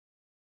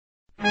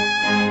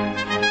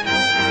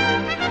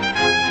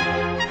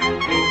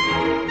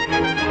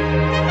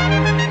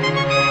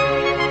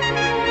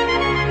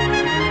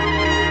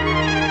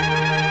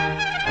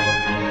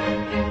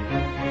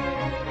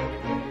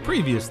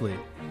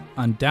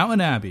on Downton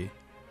Abbey.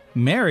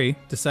 Mary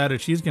decided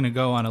she's going to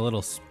go on a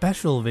little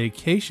special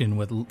vacation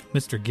with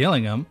Mr.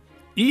 Gillingham.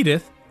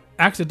 Edith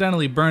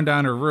accidentally burned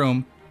down her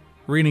room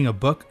reading a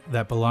book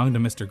that belonged to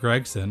Mr.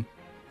 Gregson.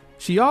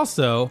 She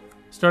also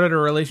started a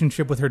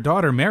relationship with her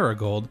daughter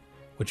Marigold,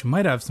 which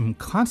might have some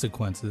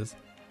consequences.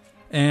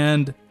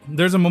 And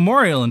there's a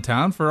memorial in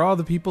town for all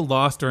the people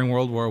lost during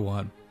World War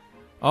I.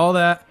 All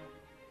that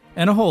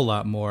and a whole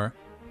lot more,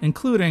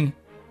 including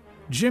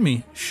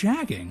Jimmy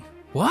shagging.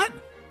 What?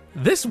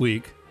 This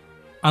week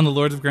on the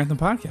Lords of Grantham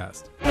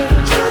podcast.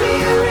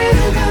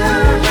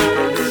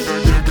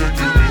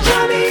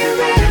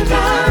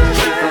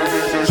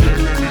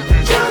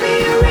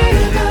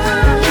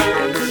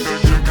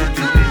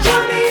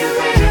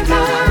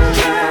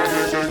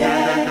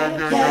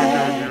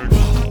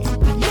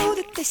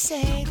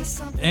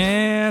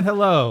 And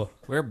hello.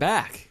 We're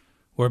back.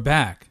 We're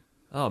back.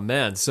 Oh,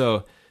 man.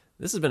 So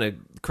this has been a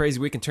crazy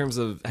week in terms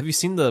of... Have you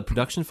seen the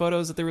production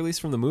photos that they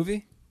released from the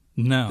movie?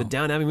 No. The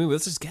Downton Abbey movie.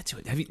 Let's just get to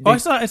it. I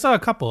saw a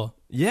couple.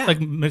 Yeah.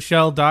 Like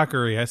Michelle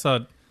Dockery. I saw...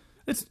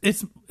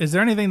 Is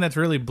there anything that's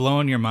really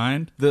blowing your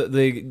mind?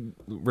 They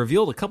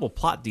revealed a couple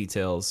plot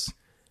details.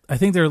 I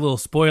think they're a little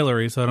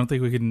spoilery, so I don't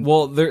think we can...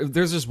 Well,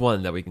 there's just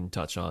one that we can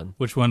touch on.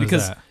 Which one is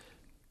that?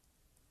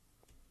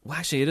 Well,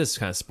 actually, it is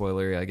kind of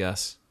spoilery, I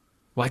guess.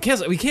 Well,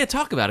 we can't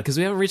talk about it because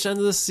we haven't reached the end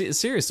of this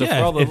series. So for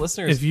all the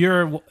listeners,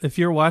 if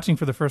you're watching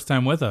for the first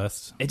time with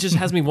us, it just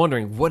has me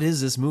wondering, what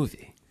is this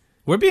movie?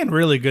 We're being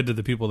really good to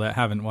the people that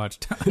haven't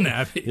watched Downton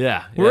Abbey.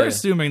 We're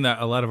assuming that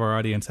a lot of our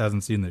audience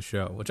hasn't seen the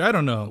show, which I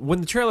don't know. When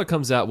the trailer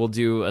comes out, we'll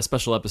do a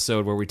special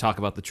episode where we talk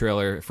about the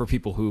trailer for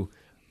people who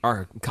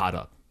are caught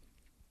up.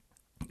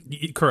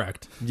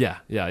 Correct. Yeah.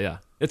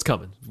 It's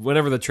coming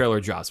whenever the trailer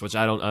drops, which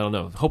I don't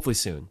know. Hopefully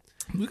soon.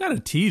 We got a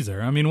teaser.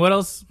 I mean, what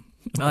else?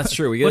 Oh, that's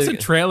true. What's a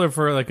trailer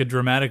for like a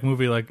dramatic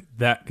movie like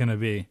that gonna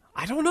be?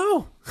 I don't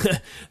know.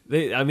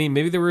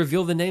 Maybe they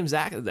reveal the names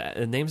of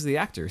the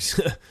actors.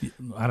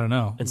 I don't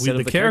know. Instead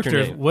of the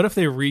characters. name. What if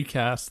they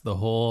recast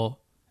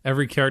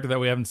every character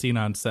that we haven't seen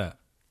on set?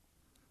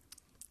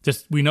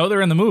 Just we know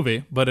they're in the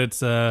movie, but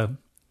it's that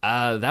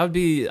would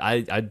be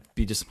I'd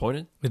be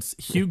disappointed. It's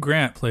Hugh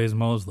Grant plays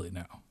Mosley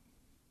now.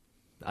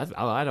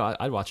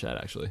 I'd watch that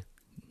actually.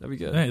 That'd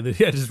be good.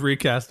 Yeah, just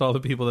recast all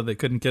the people that they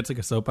couldn't get to like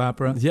a soap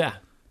opera. Yeah.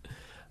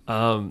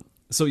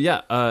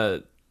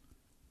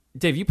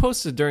 Dave, you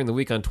posted during the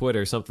week on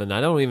Twitter something. I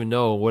don't even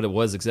know what it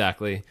was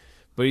exactly,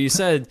 but you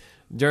said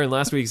during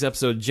last week's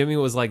episode, Jimmy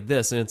was like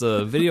this, and it's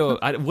a video.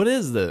 What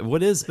is that?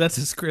 What is it?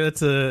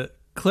 That's a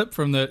clip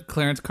from the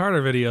Clarence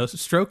Carter video,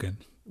 Strokin'.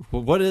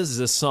 Well, what is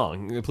this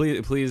song?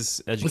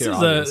 Please educate our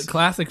This audience. is a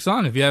classic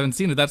song. If you haven't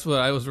seen it, that's what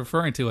I was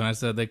referring to when I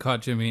said they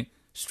caught Jimmy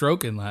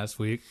stroking last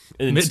week.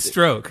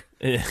 Mid-stroke.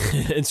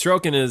 And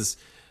stroking is...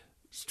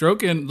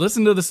 Stroking,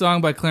 listen to the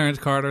song by Clarence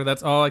Carter.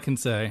 That's all I can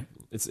say.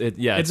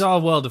 It's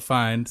all well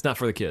defined. It's not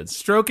for the kids.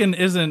 Stroking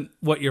isn't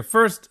what your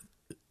first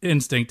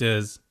instinct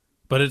is,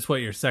 but it's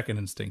what your second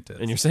instinct is.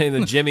 And you're saying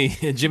that Jimmy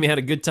had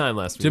a good time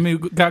last week. Jimmy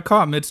got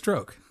caught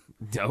mid-stroke.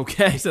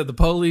 Okay. He said the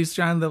police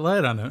shined the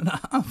light on him.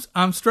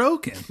 I'm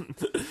stroking.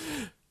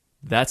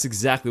 That's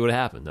exactly what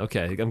happened.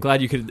 Okay, I'm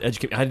glad you could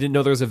educate me. I didn't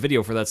know there was a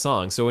video for that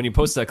song. So when you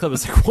posted that clip, I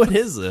was like, what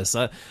is this?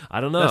 I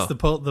don't know. That's the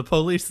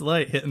police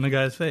light hitting the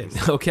guy's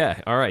face.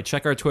 Okay, all right.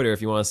 Check our Twitter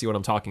if you want to see what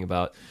I'm talking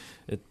about.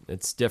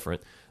 It's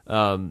different.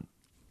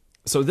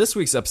 So this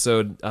week's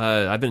episode,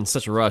 I've been in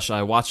such a rush.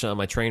 I watched it on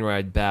my train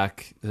ride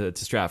back to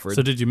Stratford.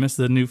 So did you miss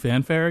the new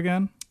fanfare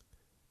again?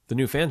 The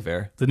new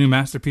fanfare? The new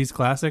Masterpiece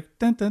Classic?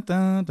 Dun, dun,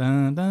 dun,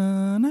 dun,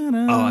 dun, dun,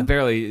 dun. Oh, I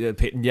barely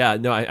paid. Yeah,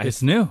 no.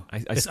 It's new.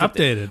 It's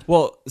updated. It.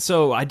 Well,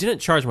 so I didn't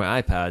charge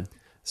my iPad.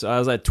 So I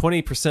was at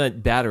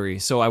 20% battery.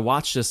 So I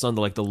watched this on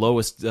the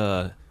lowest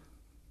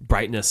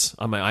brightness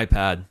on my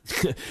iPad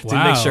to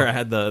make sure I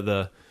had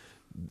the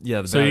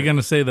So you're going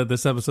to say that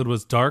this episode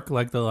was dark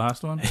like the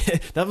last one?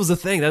 That was the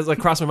thing. That was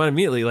crossed my mind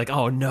immediately. Like,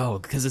 oh no,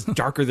 because it's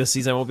darker this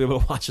season, I won't be able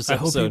to watch this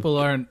episode. I hope people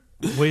aren't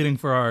waiting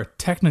for our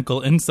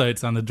technical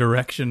insights on the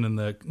direction and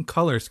the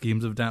color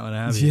schemes of Downton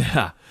Abbey.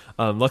 Yeah.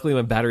 Luckily,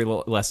 my battery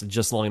lasted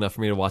just long enough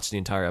for me to watch the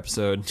entire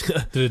episode.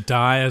 Did it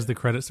die as the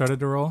credits started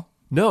to roll?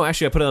 No,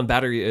 actually, I put it on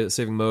battery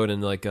saving mode,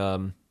 and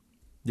the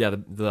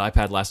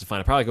iPad lasted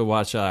fine. I probably could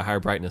watch higher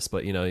brightness,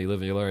 but you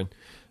live and you learn.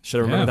 Should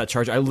have remembered that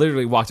charger. I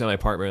literally walked out of my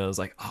apartment and I was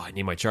like, oh, I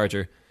need my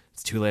charger.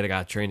 It's too late. I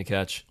got a train to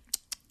catch.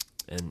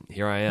 And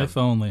here I am. If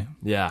only.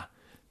 Yeah.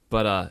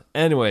 But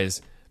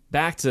anyways,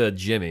 back to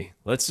Jimmy.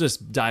 Let's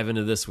just dive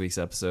into this week's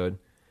episode.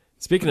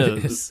 Speaking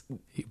of...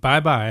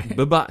 Bye-bye.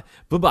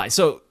 Bye-bye.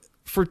 So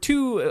for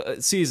 2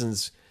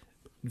 seasons,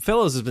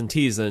 Fellows has been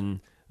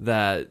teasing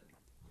that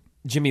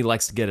Jimmy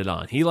likes to get it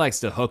on. He likes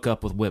to hook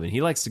up with women.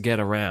 He likes to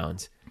get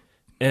around.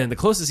 And the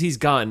closest he's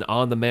gotten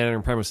on the manor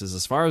and premises,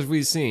 as far as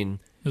we've seen...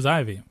 It was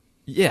Ivy.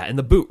 Yeah, in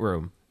the boot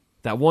room.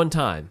 That one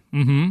time.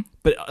 Mm-hmm.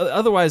 But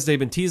otherwise, they've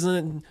been teasing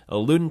it,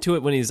 alluding to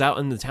it when he's out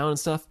in the town and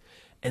stuff.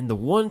 And the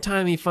one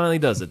time he finally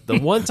does it, the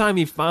one time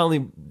he finally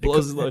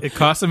blows his load. It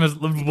cost him his...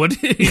 What?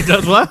 He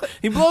does what?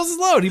 He blows his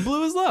load. He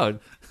blew his load.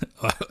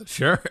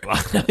 Sure.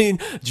 I mean,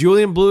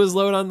 Julian blew his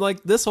load on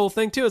like this whole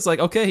thing too. It's like,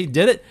 okay, he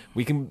did it.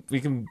 We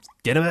can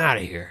get him out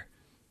of here.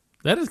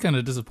 That is kind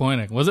of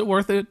disappointing. Was it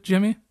worth it,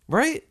 Jimmy?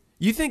 Right?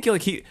 You think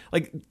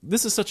like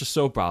this is such a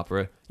soap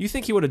opera. You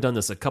think he would have done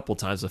this a couple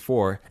times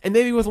before, and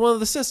maybe with one of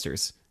the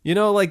sisters. You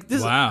know, like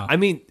this. Wow. I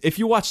mean, if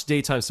you watch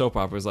daytime soap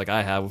operas like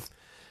I have,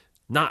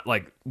 not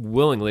like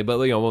willingly, but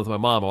with my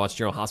mom, I watched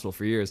General Hospital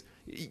for years.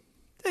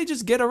 They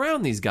just get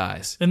around these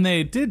guys. And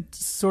they did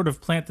sort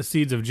of plant the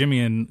seeds of Jimmy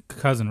and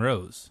Cousin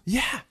Rose.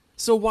 Yeah.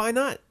 So why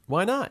not?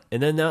 Why not?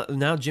 And then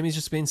now Jimmy's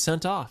just being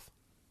sent off.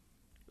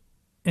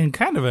 And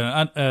kind of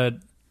a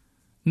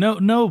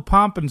no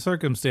pomp and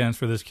circumstance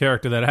for this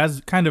character that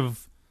has kind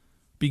of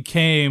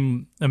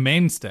became a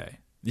mainstay.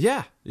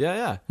 Yeah.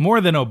 More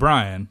than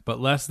O'Brien,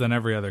 but less than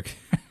every other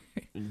character.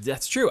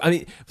 That's true. I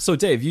mean, so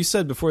Dave, you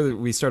said before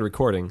we started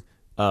recording,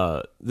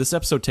 this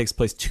episode takes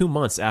place 2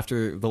 months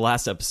after the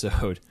last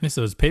episode.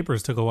 So his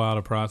papers took a while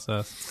to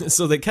process.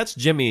 So they catch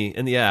Jimmy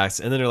in the act,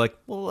 and then they're like,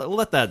 well, we'll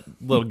let that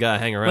little guy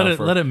hang around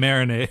let it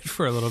marinate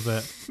for a little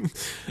bit.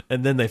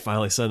 And then they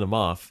finally send him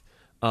off.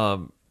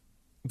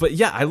 But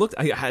yeah,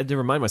 I had to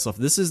remind myself,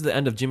 this is the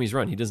end of Jimmy's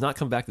run. He does not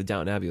come back to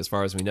Downton Abbey as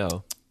far as we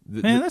know.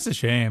 Man, that's a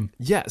shame.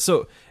 Yeah,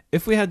 so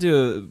if we had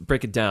to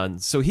break it down,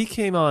 so he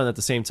came on at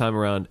the same time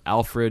around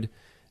Alfred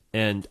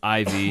and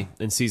Ivy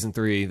in season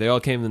 3. They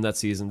all came in that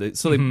season. They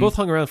both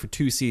hung around for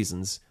 2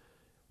 seasons.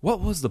 What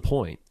was the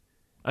point?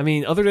 I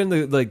mean, other than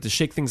to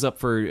shake things up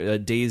for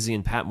Daisy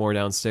and Patmore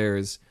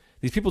downstairs,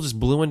 these people just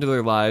blew into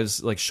their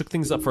lives, like shook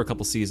things up for a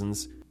couple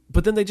seasons,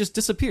 but then they just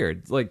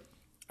disappeared. Like,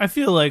 I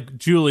feel like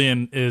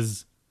Julian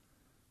is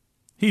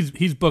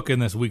he's booking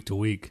this week to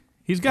week.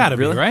 He's got to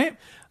Really? be, right?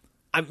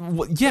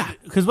 Yeah,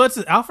 because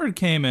Alfred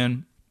came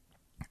in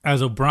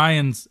as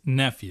O'Brien's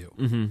nephew,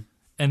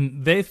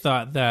 and they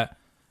thought that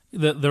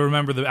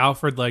remember the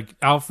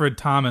Alfred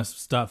Thomas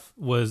stuff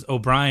was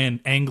O'Brien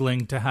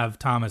angling to have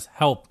Thomas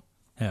help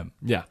him,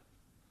 yeah,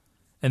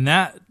 and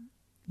that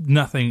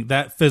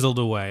fizzled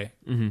away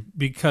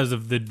because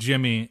of the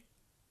Jimmy,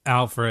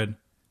 Alfred,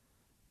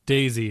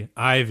 Daisy,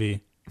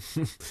 Ivy,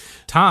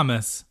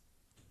 Thomas,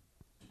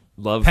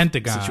 love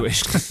Pentagon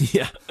situation.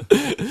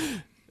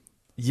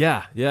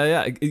 Yeah,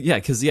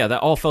 because that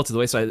all fell to the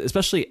wayside,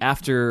 especially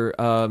after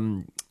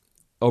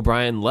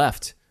O'Brien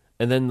left,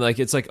 and then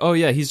it's like, oh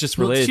yeah, he's just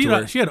related to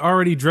her. She had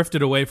already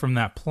drifted away from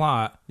that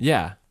plot.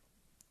 Yeah,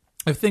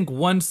 I think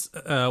once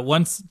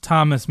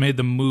Thomas made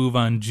the move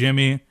on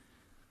Jimmy,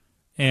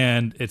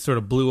 and it sort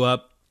of blew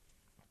up.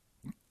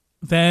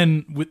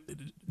 Then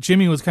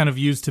Jimmy was kind of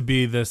used to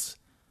be this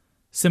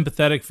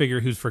sympathetic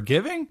figure who's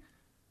forgiving.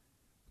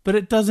 But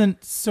it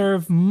doesn't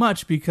serve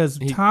much because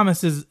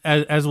Thomas is,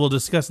 as we'll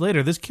discuss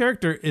later, this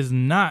character is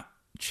not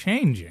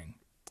changing.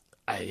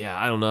 I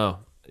don't know.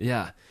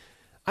 Yeah.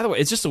 Either way,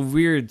 it's just a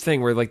weird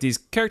thing where these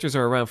characters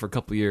are around for a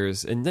couple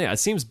years, and it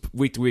seems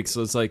week to week.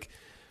 So it's like,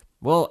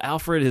 well,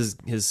 Alfred, his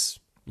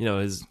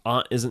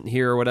aunt isn't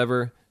here or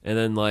whatever, and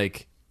then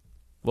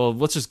well,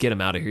 let's just get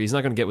him out of here. He's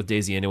not going to get with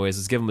Daisy anyways.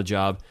 Let's give him a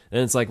job.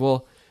 And it's like,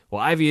 well,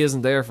 Ivy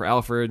isn't there for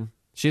Alfred.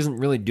 She isn't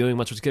really doing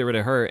much. Let's get rid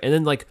of her. And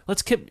then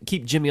let's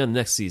keep Jimmy on the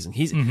next season.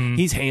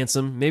 He's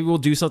handsome. Maybe we'll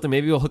do something.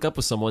 Maybe we'll hook up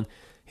with someone.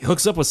 He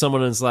hooks up with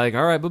someone and it's like,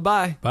 all right,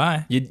 bye-bye.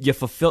 Bye. You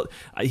fulfilled.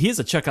 He is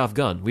a Chekhov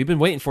gun. We've been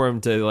waiting for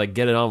him to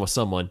get it on with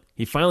someone.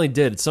 He finally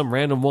did. Some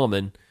random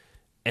woman.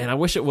 And I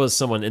wish it was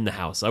someone in the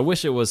house. I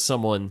wish it was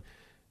someone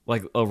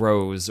like a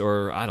Rose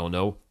or, I don't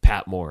know,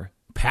 Patmore.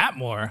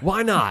 Patmore?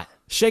 Why not?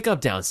 Shake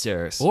up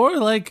downstairs. Or a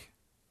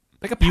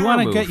power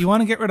move. You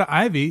want to get rid of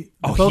Ivy?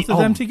 Both of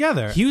them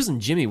together. Hughes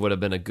and Jimmy would have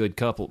been a good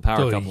power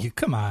couple.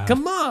 Come on.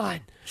 Come on.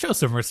 Show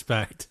some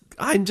respect.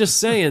 I'm just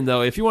saying,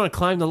 though, if you want to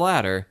climb the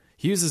ladder,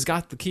 Hughes has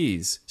got the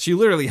keys. She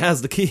literally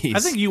has the keys. I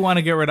think you want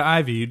to get rid of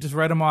Ivy. You just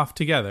write them off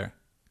together.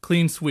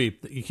 Clean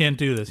sweep. You can't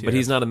do this yet. But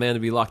he's not a man to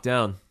be locked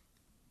down.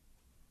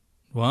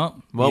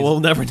 Well, we'll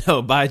never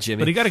know. Bye,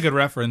 Jimmy. But he got a good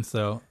reference,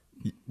 though.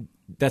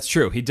 That's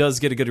true. He does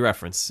get a good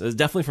reference.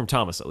 Definitely from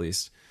Thomas, at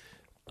least.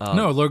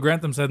 No, Lord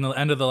Grantham said in the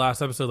end of the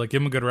last episode,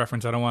 give him a good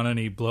reference. I don't want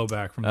any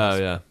blowback from this.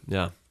 Oh,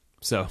 yeah.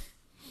 So,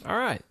 all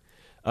right.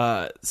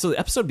 So the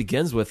episode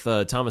begins with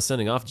Thomas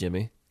sending off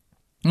Jimmy.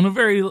 In a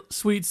very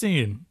sweet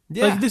scene.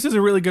 Yeah. This is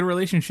a really good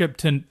relationship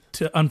to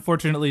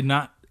unfortunately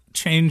not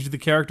change the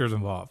characters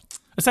involved.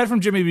 Aside from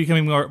Jimmy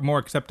becoming more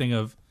accepting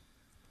of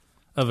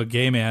a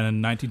gay man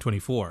in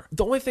 1924.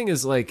 The only thing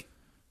is,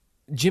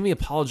 Jimmy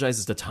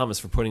apologizes to Thomas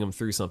for putting him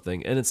through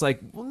something. And it's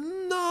like,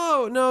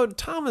 well, no,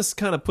 Thomas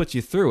kind of put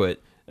you through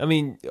it. I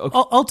mean,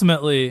 okay.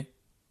 Ultimately,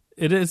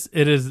 it is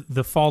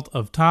the fault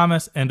of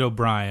Thomas and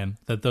O'Brien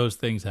that those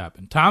things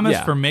happen. Thomas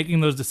for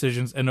making those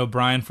decisions and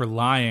O'Brien for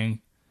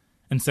lying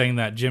and saying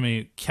that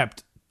Jimmy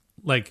kept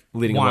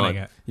leading wanting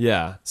it.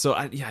 Yeah. So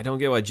I don't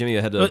get why Jimmy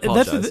had to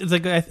apologize. It's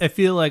I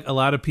feel like a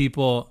lot of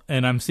people,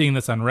 and I'm seeing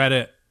this on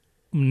Reddit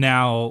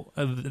now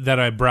that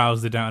I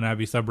browse the Downton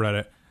Abbey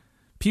subreddit,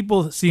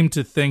 people seem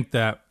to think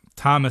that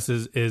Thomas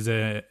is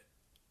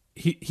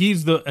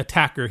he's the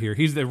attacker here.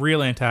 He's the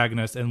real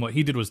antagonist, and what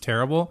he did was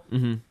terrible.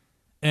 Mm-hmm.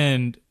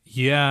 And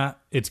Yeah,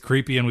 it's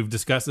creepy, and we've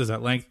discussed this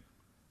at length.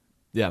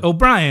 Yeah.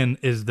 O'Brien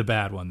is the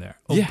bad one there.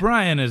 Yeah.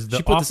 O'Brien is the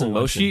She put this awful in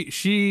one. motion.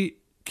 She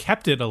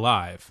kept it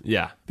alive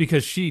Yeah.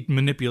 because she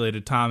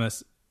manipulated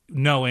Thomas,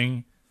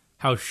 knowing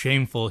how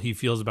shameful he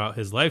feels about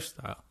his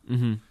lifestyle.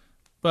 Mm-hmm.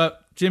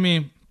 But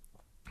Jimmy,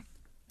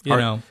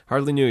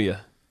 Hardly knew you.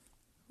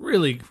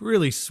 really,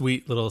 really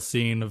sweet little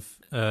scene of.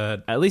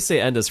 At least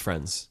they end as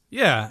friends.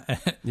 Yeah.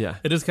 Yeah.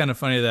 It is kind of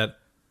funny that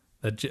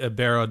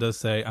Barrow does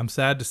say, "I'm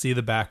sad to see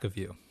the back of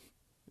you."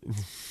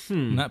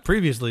 Not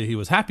previously, he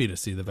was happy to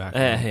see the back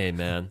of you. Hey,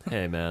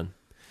 man.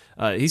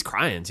 He's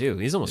crying, too.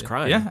 He's almost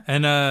crying. Yeah.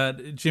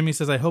 And Jimmy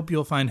says, "I hope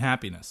you'll find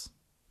happiness."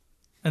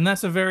 And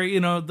that's a very,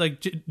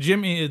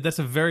 Jimmy, that's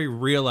a very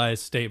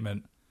realized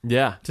statement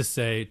Yeah. to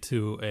say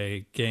to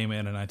a gay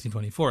man in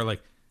 1924.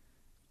 Like,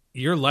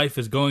 your life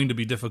is going to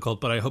be difficult,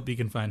 but I hope you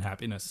can find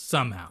happiness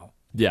somehow.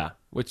 Yeah.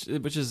 Which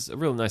is a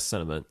real nice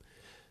sentiment.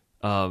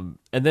 And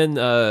then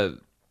how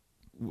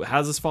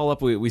does this follow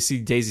up? We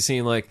see Daisy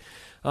saying, like,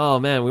 oh,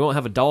 man, we won't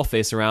have a doll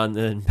face around.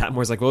 And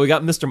Patmore's like, well, we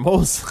got Mr.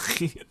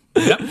 Mosley.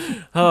 Yep.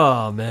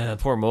 Oh, man,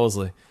 poor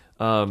Mosley.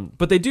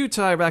 But they do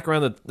tie back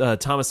around the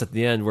Thomas at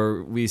the end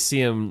where we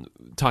see him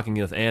talking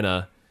with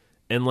Anna.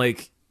 And,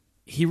 like,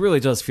 he really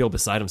does feel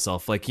beside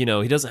himself. Like, he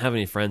doesn't have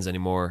any friends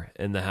anymore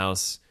in the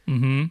house.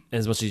 Mm-hmm.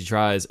 As much as he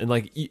tries. And,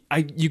 like,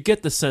 you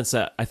get the sense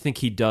that I think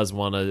he does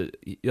want to,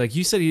 like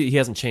you said, he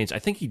hasn't changed. I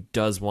think he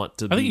does want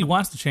to. I think he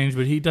wants to change,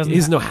 but he doesn't. He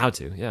doesn't know how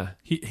to, yeah.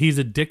 He's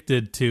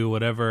addicted to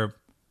whatever.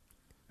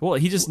 Well,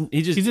 he's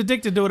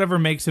addicted to whatever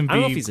makes him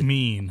be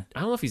mean. I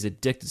don't know if he's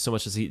addicted so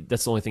much as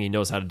that's the only thing he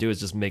knows how to do is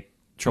just make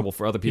trouble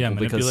for other people. Yeah,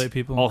 manipulate because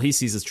people. All he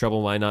sees is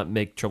trouble. Why not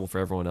make trouble for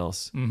everyone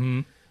else?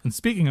 Mm-hmm. And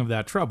speaking of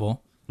that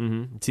trouble,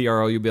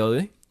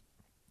 TROUBLE,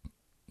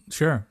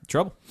 sure,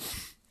 trouble.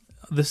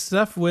 The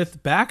stuff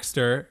with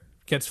Baxter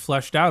gets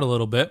fleshed out a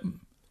little bit.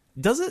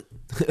 Does it?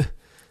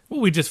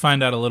 Well, we just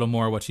find out a little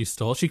more what she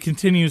stole. She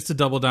continues to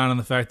double down on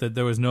the fact that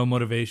there was no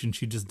motivation.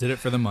 She just did it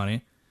for the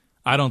money.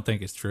 I don't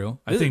think it's true.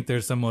 I think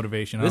there's some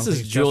motivation. This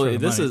is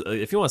Julian. This is,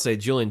 if you want to say,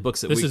 Julian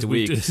books it week to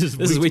week. This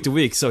is week to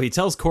week. So he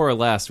tells Cora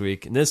last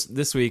week, and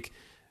this week,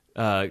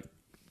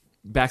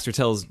 Baxter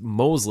tells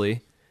Mosley.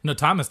 No,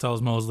 Thomas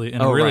tells Mosley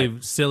in a really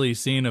silly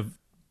scene of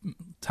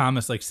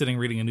Thomas like sitting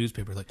reading a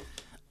newspaper, like,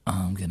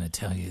 "I'm gonna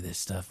tell you this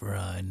stuff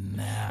right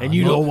now," and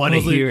you don't want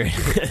to hear it.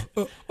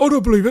 I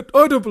don't believe it.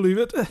 I don't believe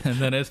it. And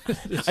then I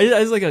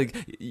was like,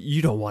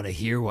 you don't want to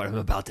hear what I'm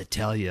about to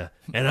tell you,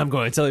 and I'm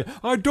going to tell you,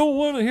 I don't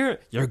want to hear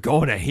it. You're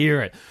going to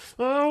hear it.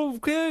 Oh,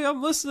 okay,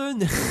 I'm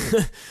listening.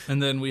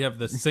 And then we have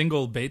the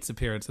single Bates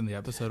appearance in the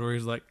episode where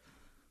he's like,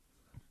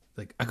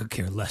 I could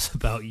care less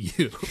about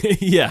you.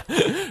 Yeah,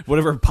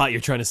 whatever pot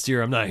you're trying to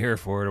steer, I'm not here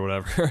for it or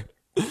whatever.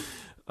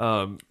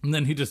 And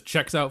then he just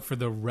checks out for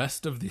the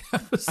rest of the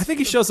episode. I think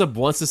he shows up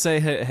once to say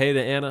hey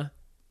to Anna.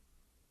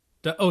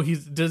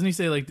 Doesn't he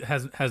say like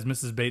has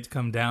Mrs. Bates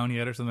come down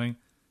yet or something?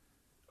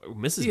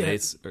 Mrs.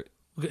 Bates.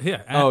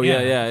 Yeah.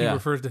 Yeah. He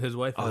refers to his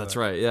wife. Oh, that's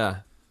right.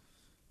 Yeah.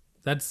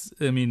 That's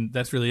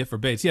really it for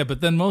Bates. Yeah,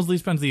 but then Mosley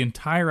spends the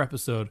entire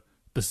episode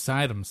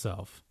beside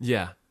himself.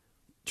 Yeah,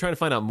 trying to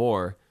find out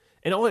more.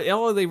 And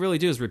all they really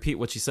do is repeat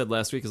what she said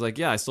last week. Is like,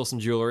 yeah, I stole some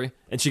jewelry.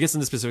 And she gets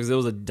into specifics. It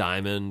was a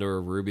diamond or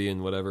a ruby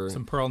and whatever.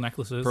 Some pearl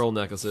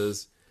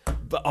necklaces.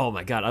 But, oh,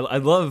 my God. I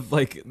love,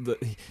 like,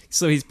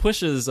 so he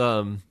pushes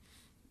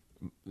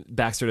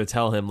Baxter to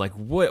tell him, like,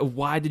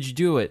 why did you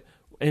do it?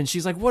 And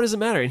she's like, what does it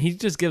matter? And he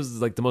just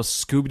gives, like, the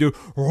most Scooby-Doo,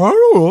 I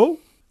don't know.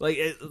 Like,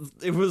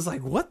 it was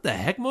like, what the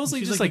heck,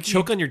 Mosley? Just, like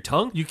choke on your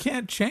tongue? You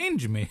can't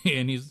change me.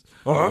 And he's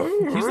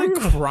like,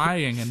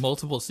 crying in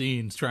multiple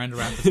scenes trying to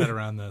wrap his head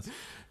around this.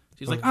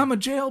 She's like, I'm a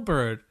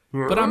jailbird,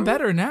 but I'm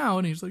better now.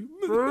 And he's like,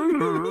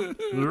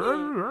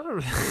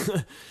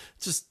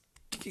 just,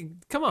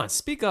 come on,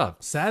 speak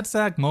up. Sad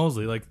sack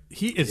Mosley. Like,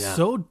 he is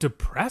so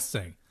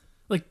depressing.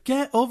 Like,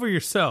 get over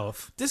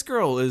yourself. This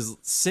girl is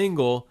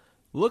single,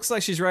 looks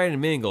like she's ready to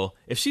mingle.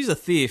 If she's a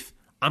thief,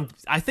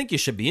 I think you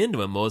should be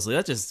into him, Mosley.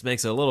 That just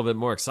makes it a little bit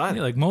more exciting.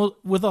 Yeah, like,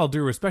 with all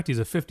due respect, he's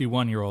a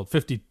 52-year-old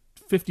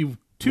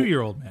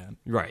man.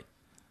 Right.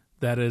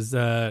 That is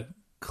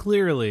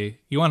clearly,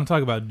 you want to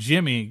talk about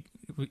Jimmy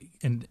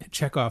and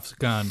Chekhov's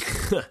gun.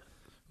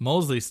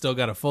 Mosley's still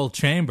got a full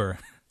chamber.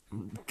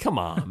 Come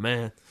on,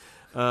 man.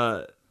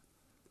 Yeah.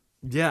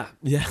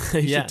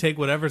 He should take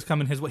whatever's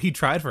coming his way. He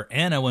tried for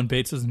Anna when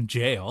Bates was in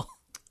jail.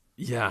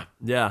 Yeah.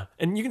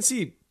 And you can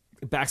see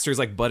Baxter's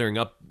like buttering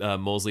up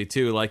Mosley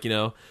too. Like,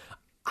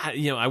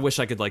 I wish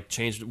I could like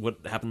change what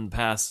happened in the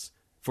past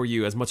for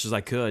you as much as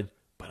I could,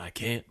 but I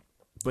can't.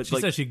 But she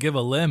said she'd give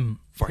a limb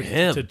for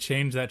him to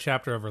change that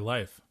chapter of her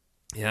life.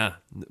 Yeah.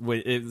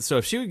 So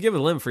if she would give a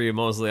limb for you,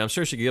 Mosley, I'm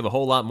sure she could give a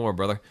whole lot more,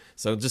 brother.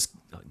 So just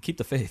keep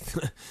the faith.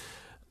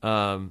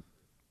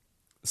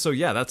 So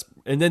yeah,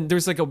 and then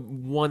there's like a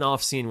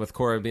one-off scene with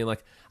Cora being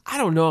like, I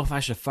don't know if I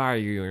should fire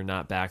you or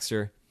not,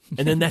 Baxter.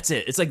 And then that's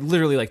it. It's like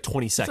literally like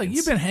 20 seconds. It's like,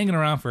 you've been hanging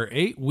around for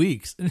 8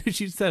 weeks. And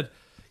she said,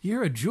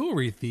 You're a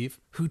jewelry thief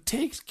who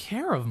takes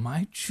care of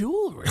my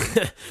jewelry.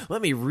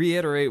 Let me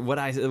reiterate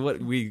what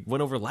we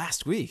went over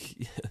last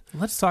week.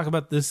 Let's talk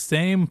about this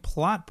same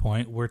plot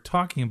point we're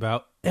talking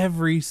about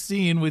every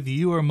scene with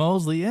you or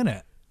Mosley in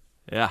it.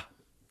 Yeah.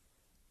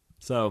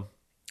 So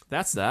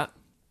that's that.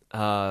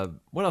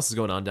 What else is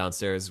going on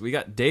downstairs? We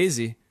got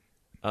Daisy.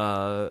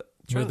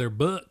 With her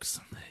books.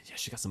 Yeah,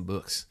 she got some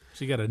books.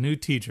 She got a new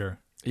teacher.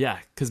 Yeah,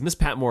 because Miss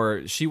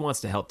Patmore, she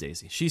wants to help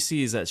Daisy. She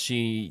sees that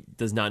she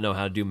does not know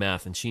how to do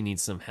math and she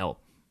needs some help.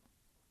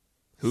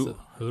 Who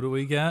do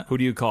we get? Who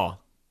do you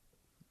call?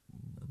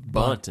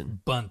 Bunting.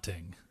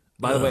 Bunting.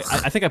 By the way,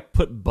 I think I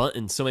put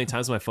Bunting so many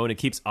times on my phone it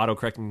keeps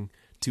autocorrecting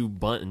to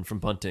Bunting from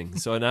Bunting.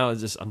 So now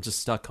I'm just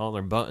stuck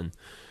calling her Bunting.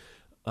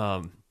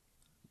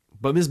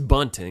 But Miss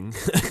Bunting,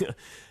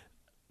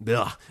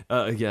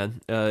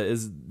 again,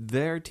 is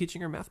there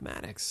teaching her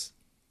mathematics.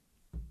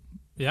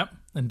 Yep.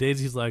 And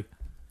Daisy's like,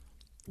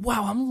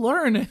 wow, I'm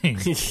learning.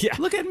 Yeah.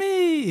 Look at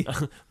me.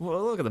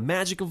 Well, look at the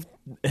magic of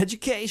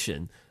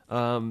education.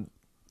 Now,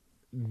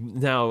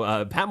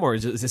 Patmore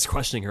is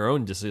questioning her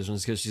own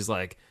decisions because she's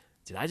like,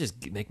 did I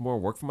just make more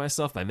work for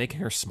myself by making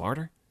her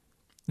smarter?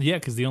 Yeah,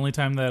 because the only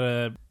time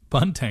that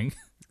Bunting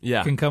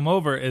Yeah. can come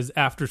over is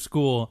after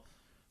school,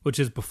 which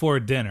is before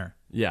dinner.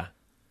 Yeah.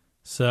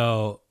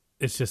 So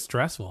it's just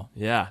stressful.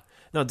 Yeah.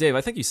 Now, Dave,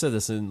 I think you said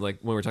this in when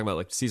we were talking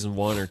about season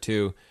 1 or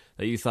 2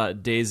 that you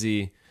thought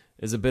Daisy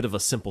is a bit of a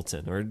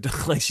simpleton or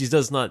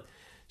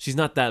she's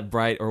not that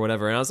bright or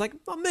whatever. And I was like,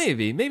 well,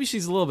 maybe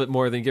she's a little bit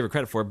more than you give her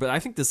credit for. But I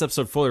think this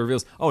episode fully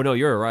reveals, oh no,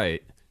 you're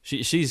right.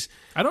 She's.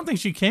 I don't think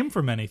she came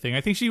from anything.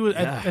 I think she was.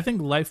 Yeah. I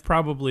think life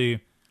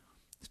probably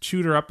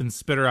chewed her up and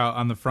spit her out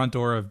on the front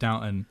door of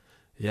Downton.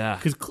 Yeah.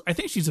 Because I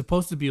think she's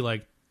supposed to be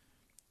like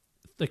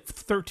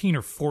 13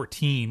 or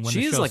 14 when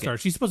the show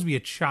starts. She's supposed to be a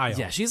child.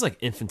 Yeah, she's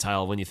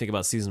infantile when you think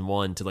about season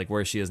 1 to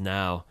where she is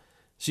now.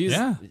 She's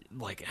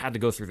had to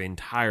go through the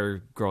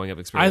entire growing up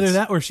experience. Either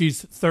that or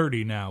she's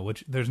 30 now,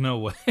 which there's no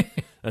way.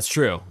 That's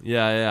true.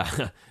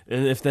 Yeah.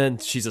 And if then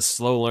she's a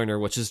slow learner,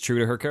 which is true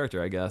to her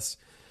character, I guess.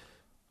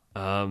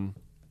 Well,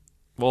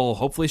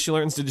 hopefully she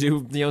learns to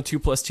do 2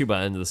 + 2 by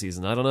the end of the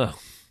season. I don't know.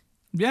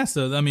 Yeah,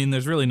 so I mean,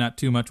 there's really not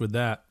too much with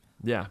that.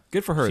 Yeah,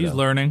 good for her. She's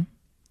learning.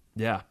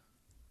 Yeah.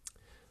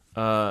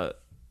 The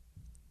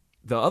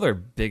other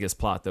biggest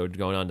plot though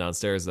going on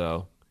downstairs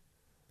though,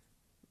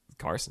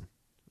 Carson,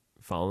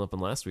 following up on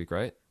last week,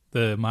 right?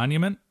 The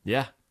monument.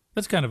 Yeah.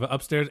 That's kind of an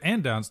upstairs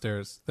and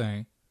downstairs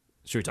thing.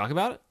 Should we talk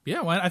about it?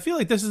 Yeah, well, I feel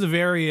like this is a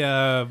very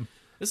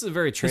This is a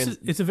very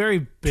it's a very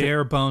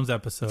bare bones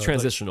episode.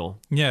 Transitional.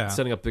 Yeah.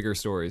 Setting up bigger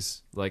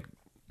stories like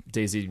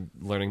Daisy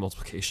learning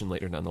multiplication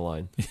later down the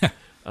line.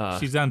 Yeah.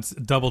 She's on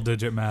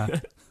double-digit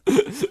math.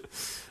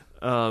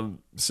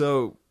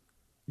 So,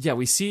 yeah,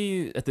 we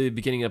see at the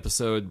beginning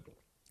episode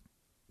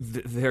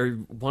they're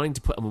wanting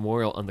to put a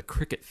memorial on the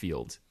cricket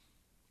field.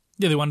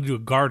 Yeah, they want to do a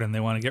garden. They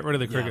want to get rid of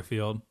the cricket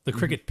field, the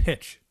cricket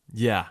pitch.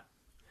 Yeah,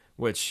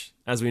 which,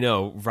 as we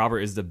know,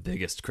 Robert is the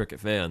biggest cricket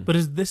fan. But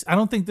I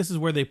don't think this is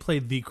where they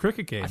played the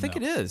cricket game. I think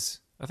it is.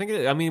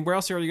 I mean, where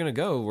else are you going to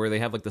go where they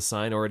have the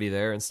sign already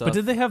there and stuff? But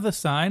did they have the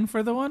sign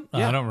for the one?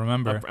 Yeah. I don't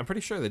remember. I'm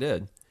pretty sure they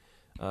did.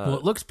 Well,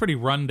 it looks pretty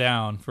run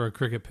down for a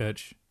cricket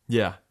pitch.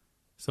 Yeah.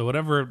 So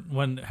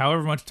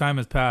however much time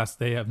has passed,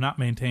 they have not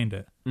maintained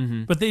it.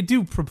 Mm-hmm. But they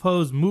do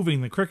propose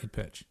moving the cricket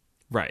pitch.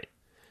 Right.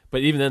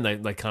 But even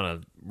then, that kind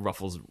of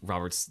ruffles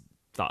Robert's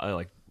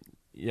thought.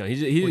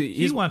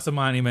 He wants a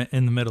monument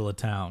in the middle of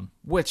town.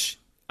 Which,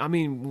 I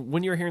mean,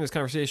 when you were hearing this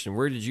conversation,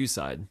 where did you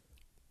side?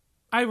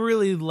 I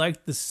really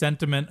liked the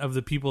sentiment of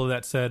the people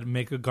that said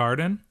make a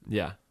garden.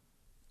 Yeah.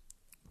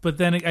 But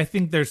then I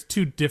think there's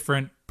two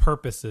different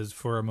purposes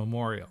for a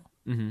memorial.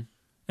 Mm-hmm.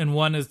 And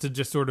one is to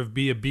just sort of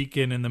be a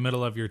beacon in the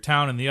middle of your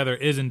town, and the other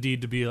is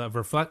indeed to be a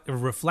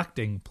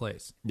reflecting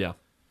place. Yeah.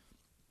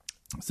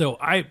 So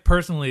I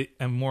personally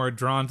am more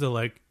drawn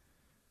to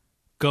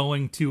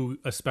going to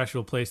a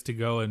special place to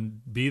go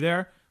and be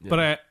there. Yeah.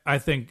 But I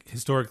think,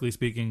 historically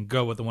speaking,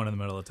 go with the one in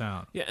the middle of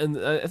town. Yeah, and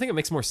I think it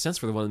makes more sense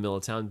for the one in the middle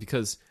of town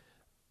because,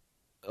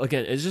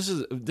 again, this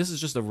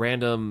is just a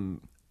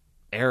random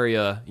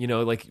area.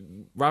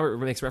 Robert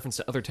makes reference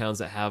to other towns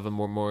that have a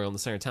memorial in the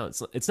center of town.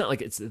 It's not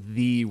like it's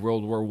the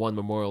World War I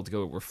memorial to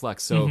go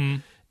reflect. So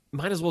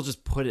might as well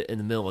just put it in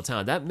the middle of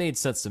town. That made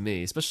sense to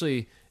me,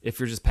 especially if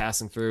you're just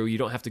passing through. You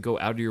don't have to go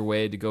out of your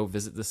way to go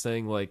visit this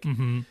thing. But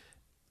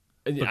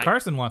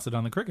Carson wants it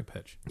on the cricket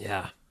pitch.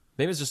 Yeah.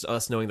 Maybe it's just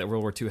us knowing that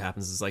World War II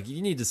happens. It's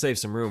you need to save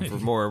some room for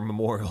more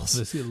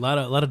memorials. A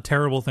lot of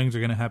terrible things are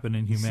going to happen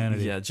in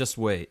humanity. Yeah, just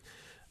wait.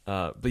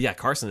 But yeah,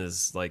 Carson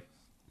is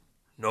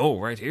no,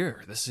 right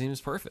here. This seems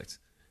perfect.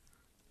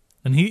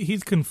 And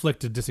he's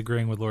conflicted,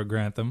 disagreeing with Lord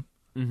Grantham.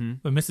 Mm-hmm.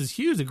 But Mrs.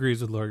 Hughes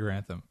agrees with Lord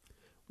Grantham.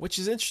 Which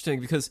is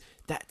interesting because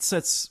that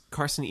sets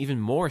Carson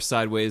even more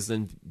sideways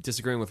than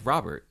disagreeing with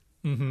Robert.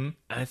 Mm-hmm.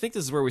 And I think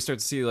this is where we start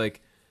to see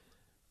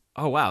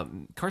oh wow,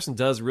 Carson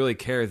does really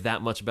care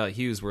that much about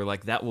Hughes, where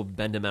that will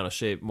bend him out of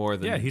shape more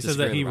than. Yeah, he says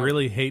that he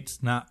really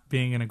hates not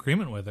being in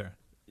agreement with her.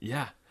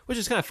 Yeah, which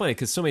is kind of funny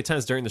because so many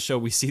times during the show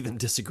we see them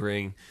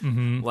disagreeing,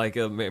 like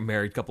a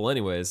married couple.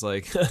 Anyways,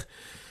 like,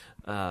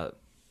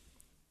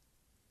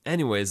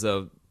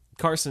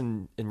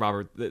 Carson and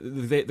Robert,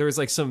 there was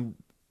like some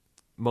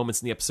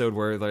moments in the episode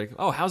where like,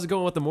 oh, how's it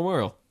going with the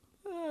memorial?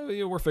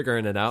 We're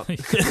figuring it out. They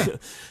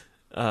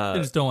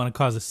just don't want to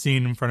cause a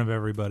scene in front of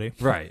everybody.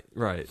 Right.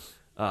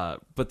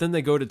 But then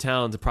they go to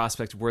town to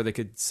prospect where they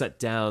could set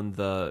down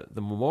the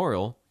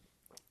memorial.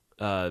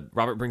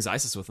 Robert brings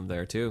Isis with him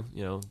there too,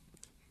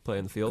 play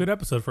in the field. Good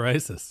episode for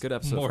Isis. Good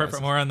episode for Isis.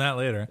 More on that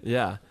later.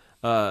 Yeah.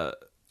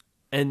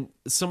 And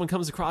someone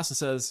comes across and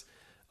says,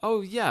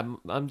 oh yeah,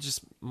 I'm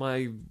just,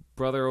 my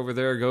brother over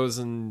there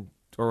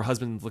or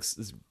husband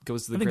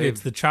goes to the grave. I think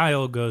it's the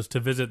child goes to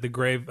visit the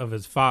grave of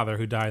his father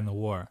who died in the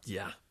war.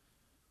 Yeah.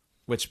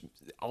 Which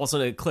all of a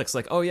sudden it clicks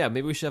like, oh yeah,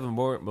 maybe we should have a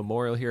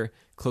memorial here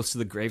close to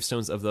the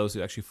gravestones of those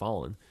who actually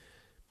fallen.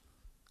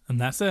 And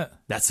that's it.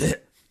 That's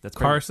it. That's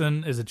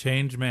Carson is a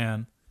changed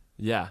man.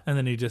 Yeah. And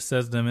then he just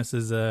says to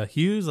Mrs.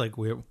 Hughes, like,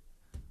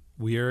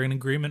 we are in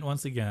agreement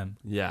once again.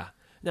 Yeah.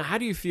 Now, how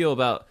do you feel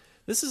about...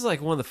 This is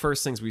like one of the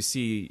first things we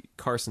see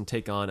Carson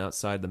take on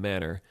outside the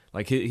manor.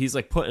 Like, he's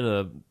like put in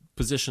a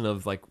position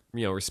of like,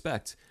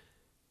 respect.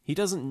 He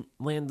doesn't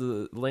land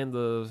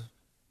the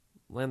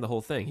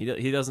whole thing.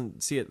 He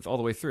doesn't see it all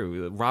the way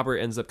through. Robert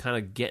ends up kind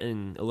of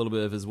getting a little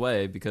bit of his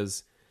way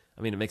because,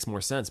 I mean, it makes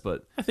more sense,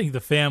 but... I think the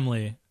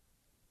family...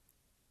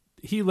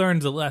 He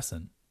learns a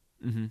lesson.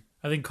 Mm-hmm.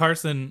 I think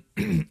Carson,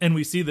 and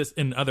we see this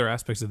in other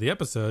aspects of the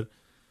episode,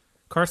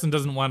 Carson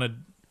doesn't want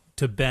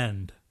to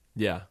bend.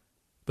 Yeah.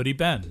 But he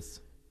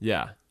bends.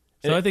 Yeah.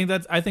 So I think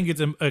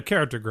it's a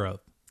character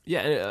growth.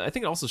 Yeah, and I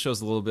think it also shows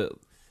a little bit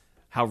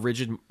how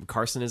rigid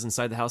Carson is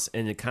inside the house,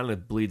 and it kind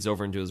of bleeds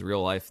over into his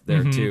real life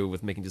there too,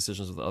 with making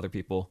decisions with other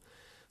people.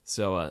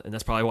 So, and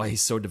that's probably why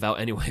he's so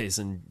devout anyways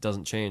and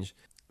doesn't change.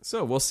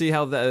 So we'll see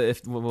how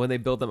when they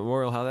build that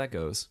memorial, how that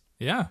goes.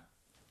 Yeah.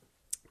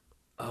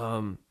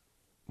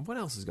 What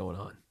else is going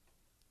on?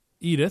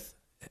 Edith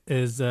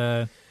is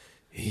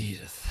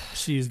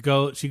she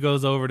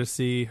goes over to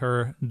see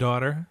her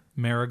daughter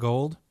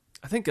Marigold.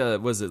 I think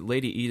was it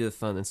Lady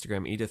Edith on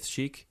Instagram, Edith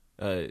Chic.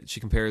 She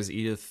compares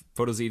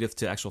photos of Edith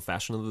to actual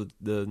fashion of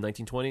the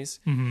 1920s.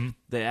 Mm-hmm.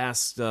 They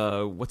asked,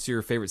 "What's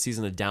your favorite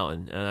season of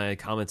Downton?" And I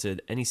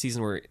commented, "Any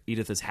season where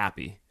Edith is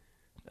happy."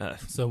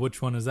 So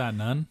which one is that?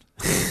 None.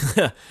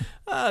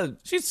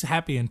 She's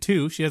happy in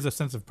 2. She has a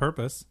sense of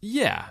purpose.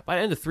 Yeah, by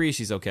the end of 3,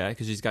 she's okay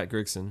because she's got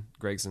Gregson.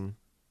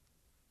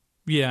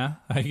 Yeah,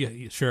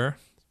 sure.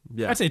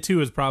 Yeah, I'd say 2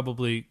 is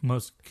probably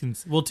most. 2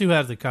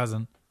 has a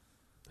cousin.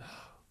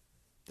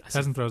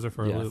 Cousin throws her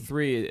for a loop.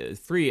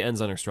 3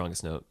 ends on her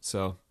strongest note.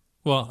 So,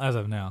 well, as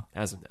of now.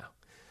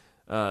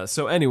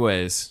 So,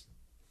 anyways,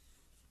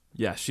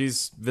 yeah,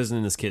 she's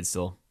visiting this kid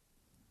still,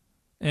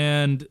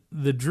 and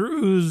the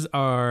Drews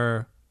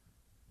are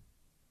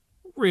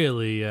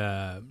really.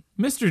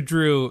 Mr.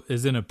 Drew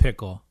is in a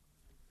pickle,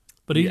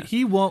 but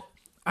he won't.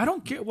 I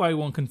don't get why he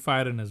won't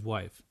confide in his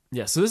wife.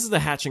 Yeah, so this is the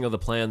hatching of the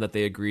plan that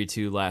they agreed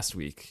to last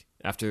week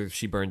after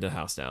she burned the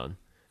house down.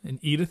 And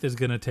Edith is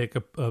going to take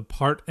a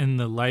part in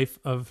the life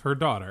of her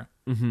daughter.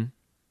 Mm-hmm.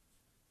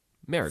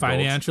 Marigold.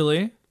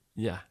 Financially.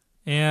 Yeah.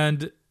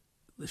 And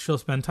she'll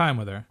spend time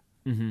with her.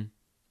 Mm-hmm.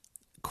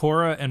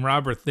 Cora and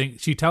Robert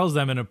she tells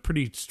them in a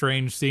pretty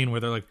strange scene where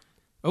they're like,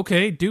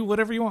 okay, do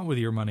whatever you want with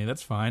your money.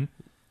 That's fine.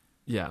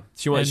 Yeah.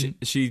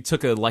 She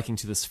took a liking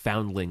to this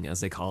foundling,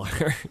 as they call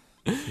her.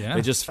 Yeah.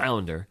 They just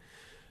found her.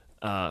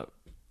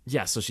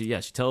 So she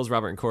tells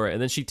Robert and Cora, and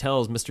then she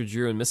tells Mr.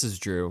 Drew and Mrs.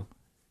 Drew,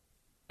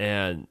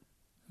 and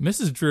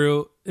Mrs.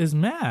 Drew is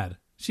mad.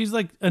 She's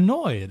like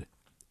annoyed.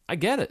 I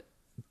get it.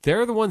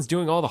 They're the ones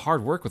doing all the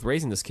hard work with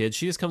raising this kid.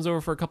 She just comes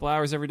over for a couple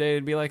hours every day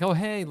and be like, "Oh,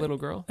 hey, little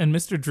girl." And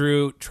Mr.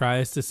 Drew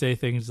tries to say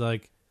things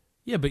like,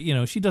 "Yeah, but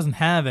she doesn't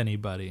have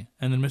anybody."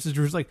 And then Mrs.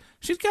 Drew's like,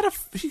 "She got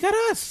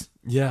us.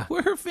 Yeah,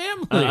 we're her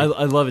family." I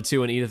love it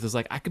too when Edith is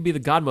like, "I could be the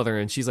godmother,"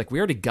 and she's like, "We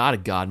already got a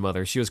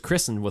godmother. She was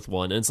christened with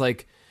one." And it's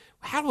like,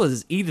 how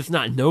does Edith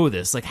not know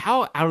this? Like,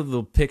 how out of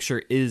the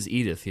picture is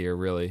Edith here,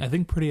 really? I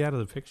think pretty out of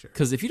the picture.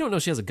 Because if you don't know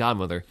she has a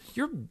godmother,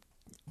 you're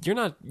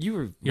not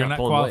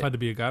qualified to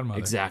be a godmother.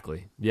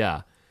 Exactly.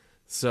 Yeah.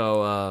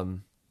 So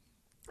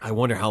I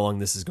wonder how long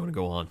this is going to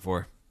go on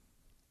for.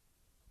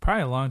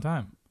 Probably a long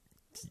time.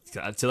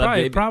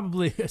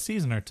 Probably a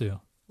season or 2.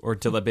 Or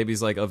till that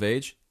baby's like of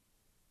age.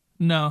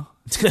 No.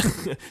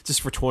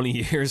 Just for 20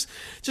 years.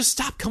 Just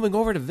stop coming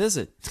over to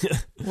visit.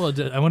 Well,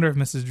 I wonder if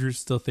Mrs. Drew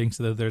still thinks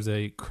that there's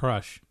a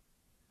crush.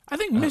 I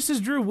think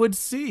Mrs. Drew would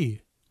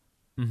see.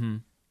 Mm-hmm.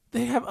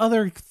 They have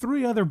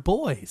 3 other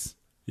boys.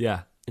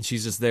 Yeah. And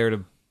she's just there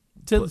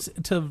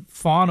to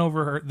fawn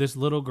over this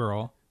little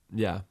girl.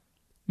 Yeah.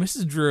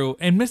 Mrs. Drew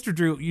and Mr.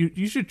 Drew,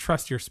 you should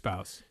trust your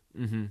spouse.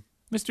 Mm-hmm.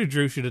 Mr.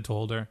 Drew should have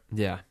told her.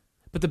 Yeah.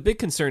 But the big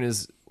concern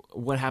is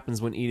what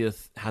happens when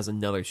Edith has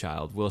another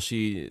child. Will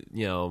she,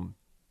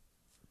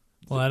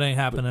 Well, that ain't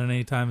happening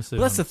anytime soon.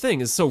 Well, that's the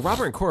thing is, so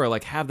Robert and Cora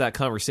like have that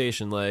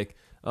conversation like,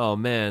 oh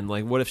man,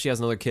 like what if she has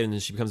another kid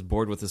and she becomes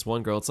bored with this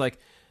one girl? It's like,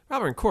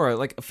 Robert and Cora,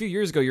 like a few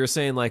years ago you were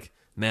saying like,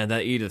 man,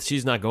 that Edith,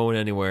 she's not going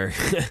anywhere.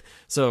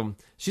 So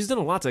she's done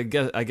a lot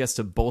to, I guess,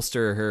 to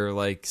bolster her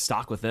like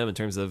stock with them in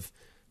terms of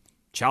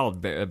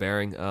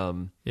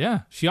childbearing.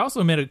 Yeah. She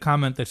also made a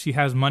comment that she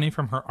has money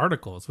from her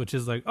articles, which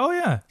is like, oh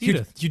yeah,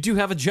 Edith. You do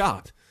have a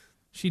job.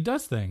 She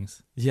does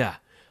things. Yeah.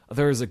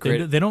 There was a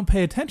great... They don't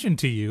pay attention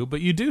to you, but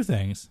you do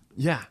things.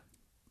 Yeah.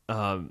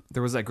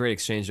 There was that great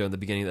exchange though in the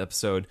beginning of the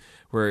episode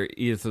where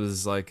Edith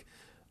was like,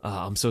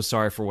 I'm so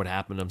sorry for what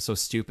happened. I'm so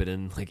stupid.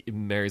 And like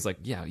Mary's like,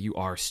 yeah, you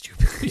are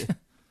stupid.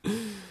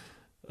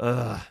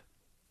 But...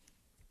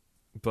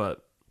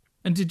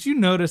 And did you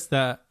notice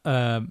that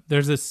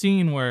there's a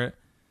scene where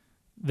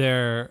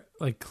they're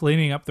like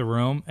cleaning up the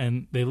room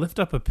and they lift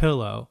up a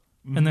pillow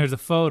and there's a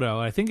photo.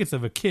 I think it's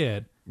of a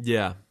kid.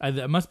 Yeah.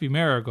 That must be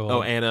Marigold.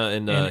 Oh, Anna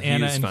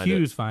and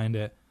Hughes find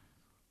it.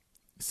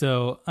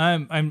 So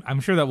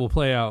I'm sure that will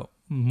play out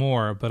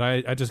more, but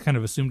I just kind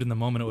of assumed in the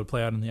moment it would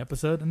play out in the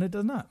episode, and it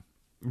does not.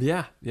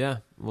 Yeah.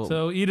 Well,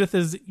 so Edith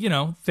is,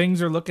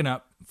 things are looking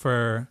up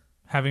for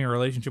having a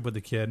relationship with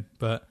the kid,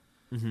 but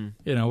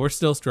we're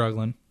still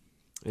struggling.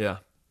 Yeah.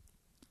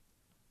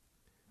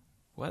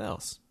 What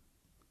else?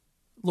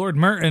 Lord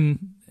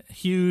Merton,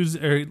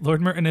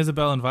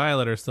 Isabel, and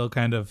Violet are still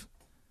kind of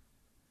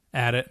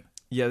at it.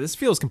 Yeah, this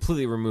feels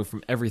completely removed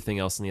from everything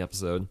else in the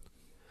episode.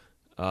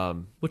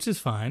 Which is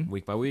fine.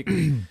 Week by week.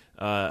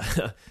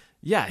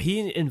 Yeah,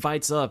 he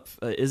invites up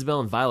Isabel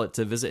and Violet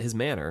to visit his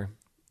manor.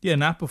 Yeah,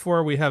 not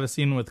before we have a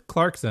scene with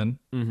Clarkson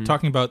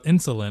talking about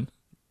insulin.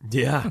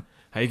 Yeah.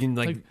 How you can,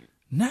 like...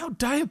 Now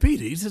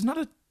diabetes is not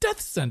a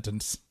death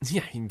sentence.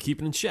 Yeah, you can keep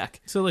it in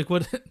check. So, like,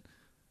 what...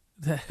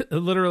 That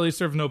literally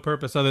serves no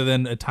purpose other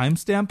than a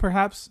timestamp,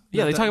 perhaps?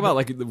 Yeah, they talk about,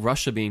 like,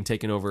 Russia being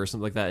taken over or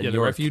something like that in the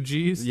York.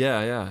 refugees?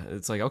 Yeah.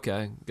 It's like,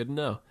 okay, good to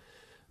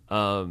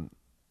know.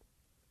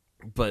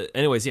 But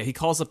anyways, yeah, he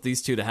calls up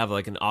these two to have,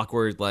 like, an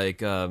awkward, like,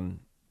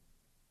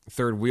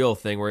 third wheel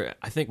thing where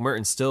I think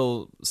Merton's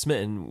still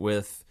smitten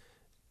with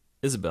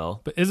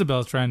Isabel. But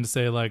Isabel's trying to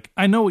say, like,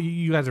 I know what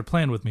you guys are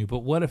playing with me, but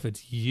what if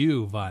it's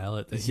you,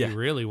 Violet, that he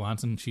really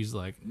wants? And she's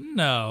like,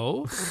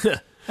 no.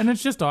 And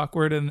it's just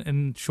awkward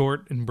and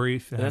short and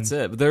brief. And that's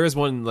it. But there is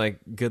one, like,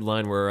 good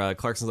line where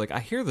Clarkson's like, I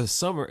hear in the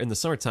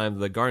summertime,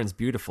 the garden's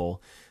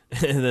beautiful.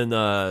 And then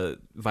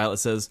Violet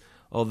says,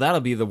 oh,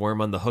 that'll be the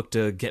worm on the hook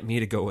to get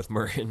me to go with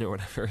Merton or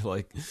whatever.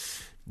 Like,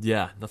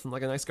 yeah, nothing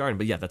like a nice garden.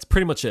 But yeah, that's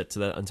pretty much it to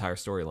that entire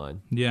storyline.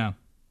 Yeah.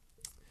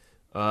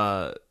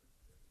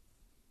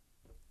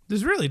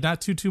 There's really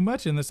not too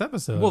much in this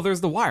episode. Well,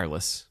 there's the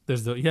wireless.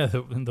 There's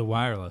the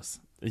wireless.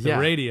 The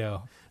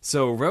radio.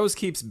 So Rose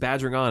keeps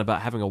badgering on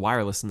about having a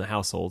wireless in the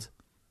household.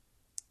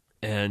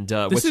 And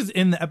this is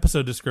in the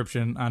episode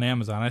description on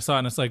Amazon. I saw it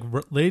and it's like,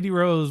 Lady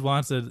Rose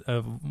wants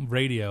a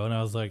radio. And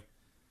I was like,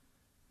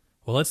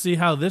 well, let's see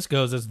how this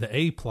goes as the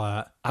A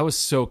plot. I was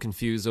so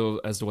confused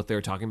as to what they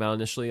were talking about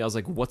initially. I was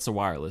like, what's a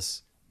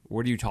wireless?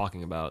 What are you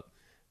talking about?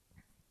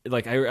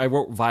 Like, I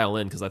wrote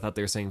violin because I thought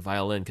they were saying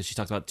violin because she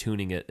talked about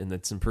tuning it and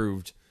it's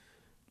improved.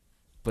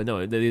 But no,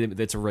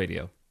 it's a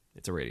radio.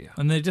 It's a radio.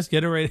 And they just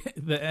get a radio.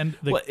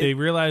 They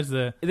realize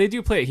they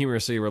do play it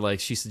humorously where, like,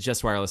 she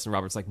suggests wireless and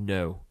Robert's like,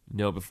 no,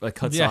 but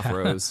cuts off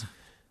Rose.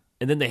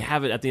 And then they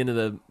have it at the end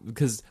of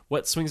because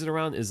what swings it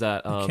around is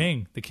that...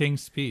 the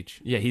king's speech.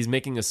 Yeah, he's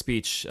making a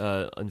speech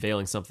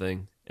unveiling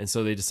something. And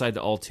so they decide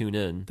to all tune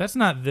in. That's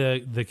not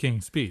the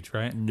King's Speech,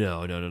 right?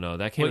 No.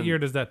 That came. What year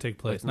does that take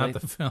place? Not the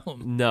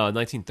film. No,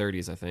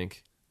 1930s, I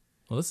think.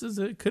 Well, this is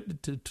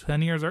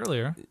 10 years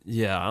earlier.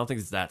 Yeah, I don't think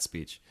it's that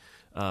speech.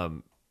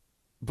 But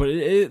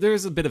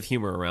there's a bit of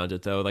humor around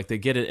it, though. Like, they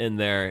get it in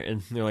there,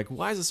 and they're like,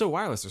 why is it so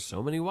wireless? There's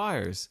so many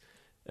wires.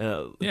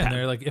 And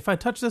they're like, if I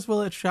touch this,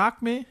 will it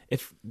shock me?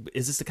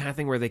 Is this the kind of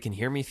thing where they can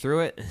hear me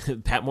through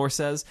it? Patmore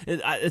says.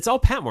 It's all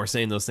Patmore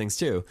saying those things,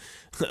 too.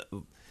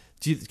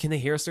 Can they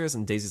hear us through this?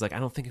 And Daisy's like, I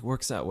don't think it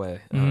works that way.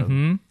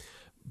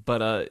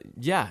 But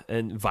yeah,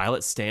 and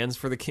Violet stands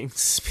for the King's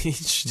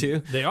Speech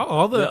too.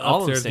 All the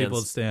upstairs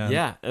people stand.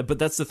 Yeah, but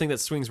that's the thing that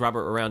swings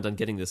Robert around on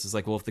getting this. Is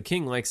like, well, if the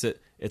King likes it,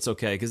 it's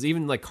okay. Because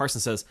even like Carson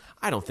says,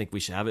 I don't think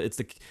we should have it.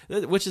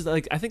 Which is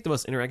like I think the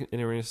most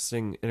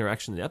interesting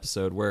interaction in the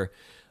episode where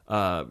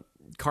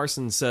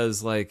Carson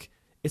says like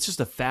it's just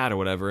a fad or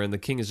whatever, and the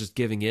King is just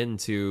giving in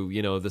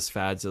to this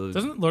fad. So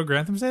doesn't Lord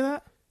Grantham say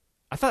that?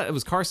 I thought it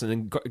was Carson,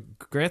 and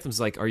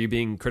Grantham's like, are you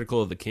being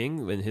critical of the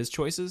king and his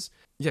choices?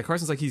 Yeah,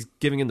 Carson's like, he's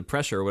giving in the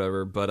pressure or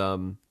whatever, but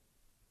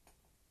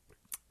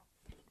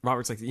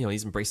Robert's like,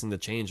 he's embracing the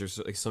change. There's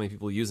like so many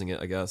people using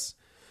it, I guess.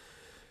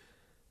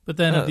 But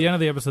then at the end of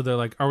the episode, they're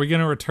like, are we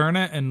going to return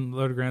it? And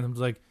Lord Grantham's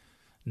like,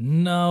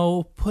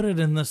 no, put it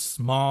in the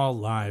small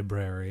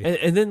library.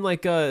 And then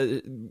like,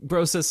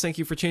 Bro says, thank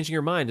you for changing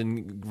your mind.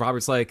 And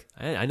Robert's like,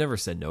 I never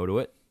said no to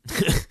it.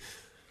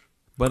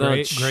 But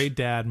great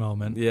dad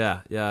moment.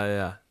 Yeah.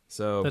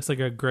 So that's like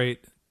a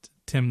great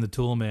Tim the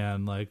Tool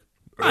Man. Like,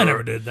 I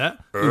never did that.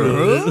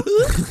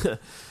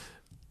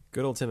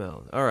 Good old Tim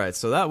Allen. All right,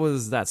 so that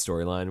was that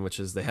storyline, which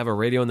is they have a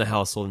radio in the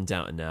household in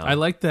Downton now. I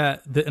like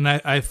that, and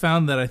I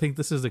found that I think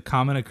this is a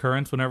common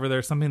occurrence whenever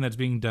there's something that's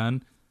being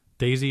done.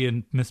 Daisy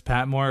and Miss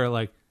Patmore are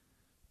like,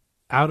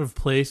 out of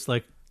place,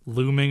 like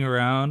looming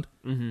around.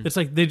 Mm-hmm. It's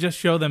like they just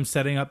show them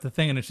setting up the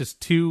thing, and it's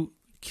just two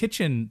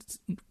kitchen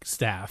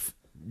staff.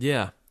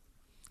 Yeah.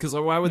 Because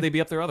why would they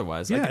be up there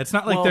otherwise? Yeah, Like, it's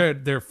not like well,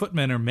 they're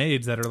footmen or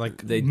maids that are like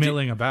They do-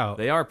 milling about.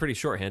 They are pretty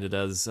shorthanded,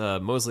 as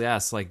Mosley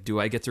asks, like, do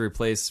I get to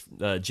replace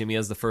Jimmy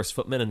as the first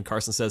footman? And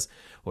Carson says,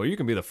 well, you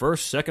can be the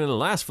first, second, and the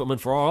last footman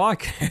for all I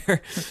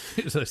care.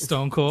 It's like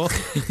Stone Cold.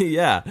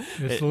 Yeah.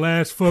 It's the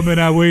last footman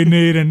that we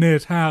need in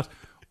this house.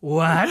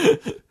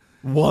 What?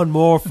 One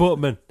more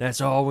footman.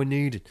 That's all we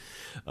needed.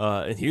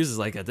 And Hughes is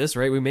like, at this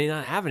rate, we may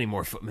not have any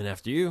more footmen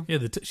after you. Yeah,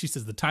 she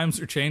says the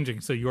times are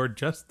changing, so you're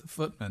just the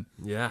footman.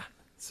 Yeah.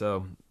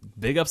 So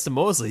big ups to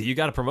Mosley. You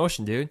got a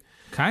promotion, dude.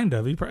 Kind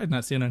of. He's probably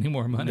not seeing any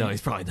more money. No,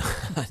 he's probably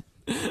not.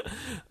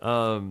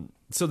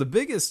 So the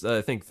biggest,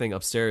 I think, thing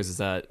upstairs is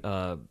that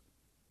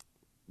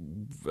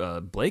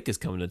Blake is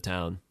coming to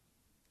town.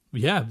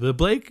 Yeah, the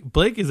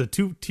Blake is a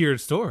two-tiered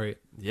story.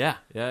 Yeah.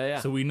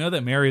 So we know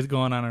that Mary's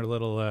going on her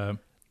little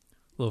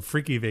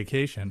freaky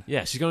vacation.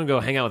 Yeah, she's going to go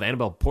hang out with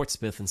Annabelle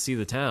Portsmouth and see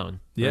the town.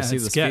 Yeah, see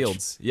and the sketch.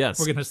 fields. Yes.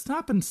 We're gonna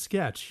stop and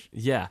sketch.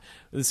 Yeah.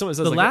 Someone says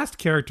The like, last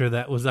character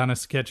that was on a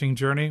sketching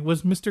journey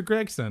was Mr.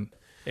 Gregson.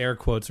 Air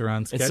quotes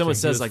around sketching. someone He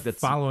says, was like, that's-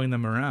 following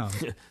them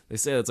around. they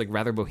say it's like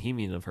rather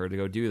bohemian of her to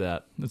go do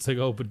that. It's like,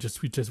 oh, but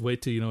just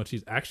wait till you know what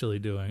she's actually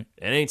doing.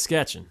 It ain't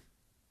sketching.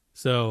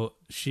 So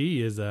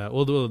she is.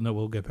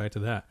 We'll get back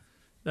to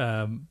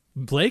that.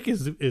 Blake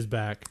is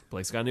back.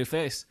 Blake's got a new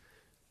face.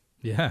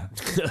 Yeah.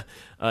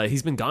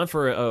 He's been gone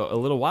for a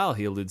little while,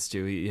 he alludes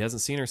to. He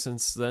hasn't seen her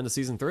since the end of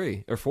season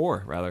 3, or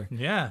 4, rather.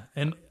 Yeah,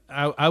 and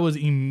I was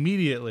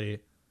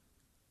immediately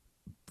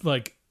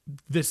like,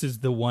 this is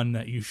the one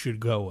that you should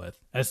go with.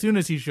 As soon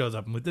as he shows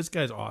up, I'm like, this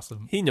guy's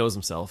awesome. He knows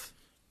himself.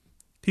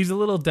 He's a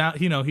little down,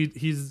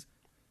 he's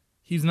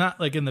not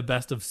like in the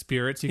best of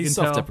spirits. He's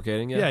can tell.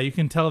 self-deprecating, yeah. Yeah, you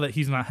can tell that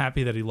he's not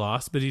happy that he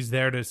lost, but he's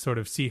there to sort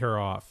of see her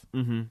off.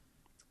 Mm-hmm.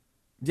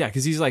 Yeah,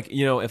 because he's like,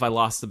 if I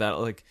lost the battle,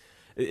 like,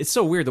 it's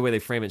so weird the way they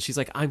frame it. She's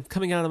like, I'm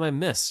coming out of my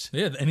mist.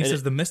 Yeah, and he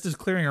says the mist is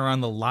clearing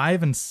around the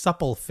live and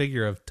supple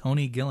figure of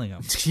Tony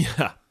Gillingham.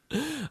 Yeah.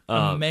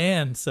 A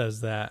man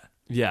says that.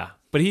 Yeah.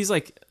 But he's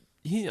like,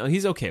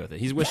 he's okay with it.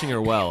 He's wishing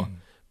her well.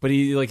 But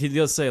he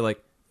does say,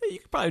 like, hey, you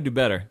could probably do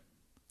better.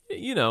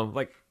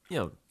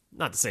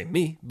 Not to say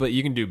me, but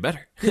you can do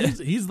better.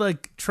 he's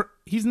like,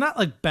 he's not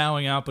like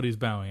bowing out, but he's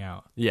bowing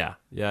out. Yeah.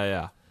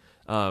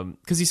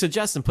 Because he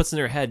suggests and puts in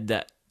her head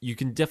that you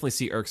can definitely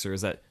see Erkser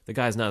is that the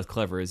guy's not as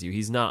clever as you.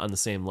 He's not on the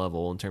same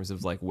level in terms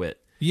of like wit.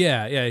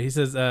 Yeah. He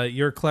says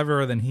you're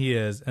cleverer than he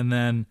is, and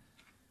then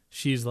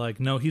she's like,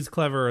 no, he's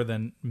cleverer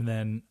than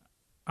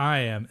I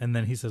am, and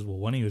then he says, well,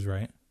 one of you is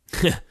right.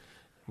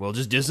 We'll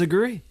just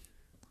disagree.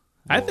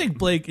 I think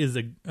Blake is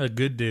a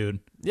good dude.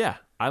 Yeah,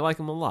 I like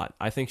him a lot.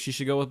 I think she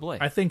should go with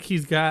Blake. I think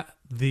he's got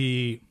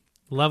the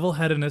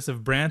level-headedness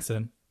of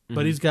Branson,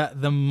 but he's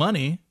got the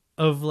money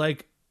of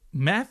like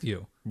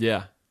Matthew.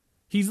 Yeah.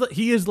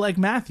 He is like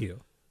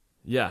Matthew.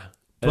 Yeah.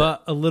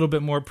 But a little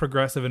bit more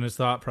progressive in his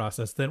thought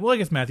process than, well, I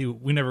guess Matthew,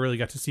 we never really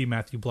got to see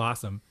Matthew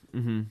blossom.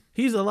 Mm-hmm.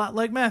 He's a lot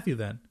like Matthew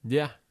then.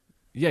 Yeah.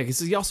 Yeah, because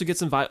he also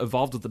gets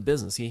involved with the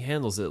business. He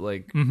handles it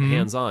like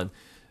hands-on.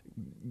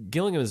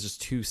 Gillingham is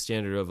just too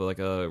standard of like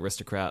a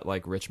aristocrat,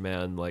 like rich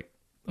man, like,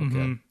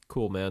 okay,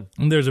 cool, man.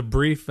 And there's a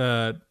brief,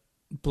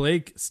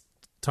 Blake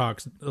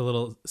talks a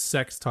little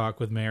sex talk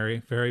with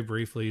Mary, very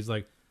briefly. He's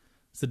like,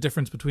 it's the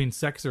difference between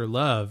sex or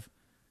love.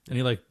 And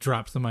he like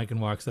drops the mic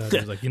and walks out.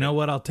 He's like, you know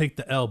what? I'll take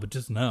the L, but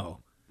just know.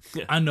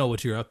 I know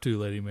what you're up to,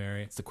 Lady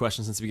Mary. It's the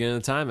question since the beginning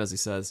of the time, as he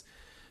says.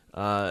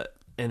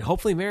 And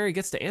hopefully Mary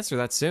gets to answer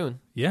that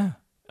soon. Yeah.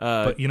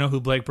 But you know who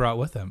Blake brought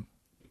with him?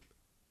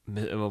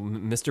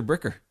 Mr.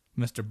 Bricker.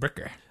 Mr.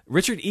 Bricker.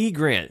 Richard E.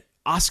 Grant,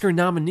 Oscar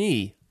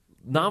nominated.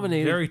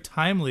 Very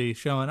timely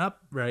showing up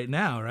right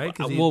now, right?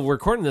 Well, we're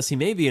recording this. He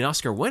may be an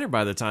Oscar winner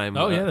by the time.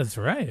 Oh, yeah, that's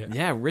right.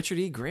 Yeah, Richard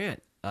E.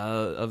 Grant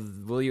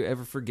of Will You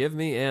Ever Forgive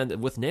Me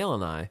and With Nail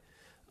and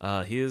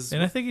I. He is.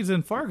 And I think he's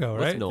in Fargo,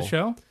 right? Noel. The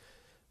show?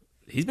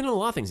 He's been in a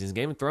lot of things. He's in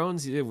Game of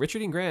Thrones.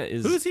 Richard E. Grant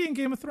is. Who is he in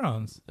Game of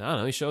Thrones? I don't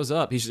know. He shows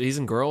up. He's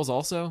in Girls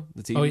also.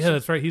 The TV Oh, yeah, show.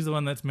 that's right. He's the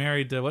one that's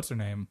married to, what's her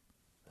name?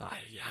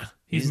 Yeah.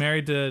 He's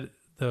married to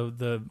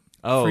the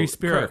Oh, Free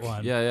Spirit Kirk.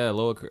 one. Yeah.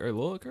 Lola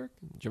Kirk?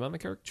 Jemima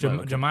Kirk?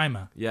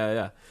 Jemima.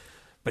 Yeah.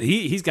 But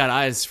he's got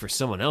eyes for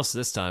someone else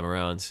this time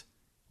around.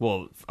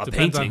 Well, a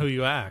Depends painting. on who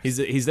you ask.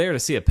 He's there to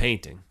see a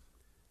painting.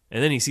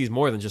 And then he sees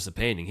more than just a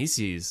painting. He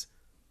sees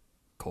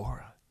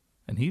Cora.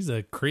 And he's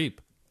a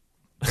creep.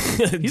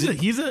 He's a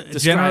Describe-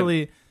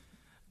 generally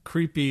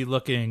creepy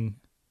looking.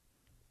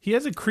 He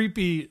has a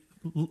creepy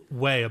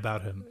way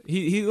about him.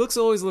 He looks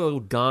always a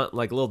little gaunt,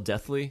 like a little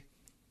deathly.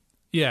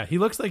 Yeah, he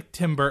looks like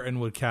Tim Burton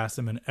would cast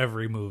him in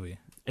every movie.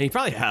 And he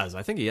probably has.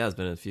 I think he has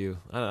been in a few.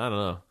 I don't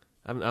know.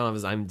 I don't have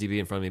his IMDb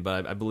in front of me,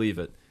 but I believe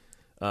it.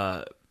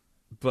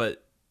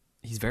 But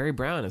he's very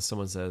brown, as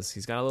someone says.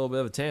 He's got a little bit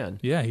of a tan.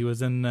 Yeah, he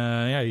was in.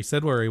 He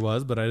said where he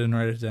was, but I didn't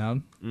write it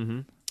down. Mm-hmm.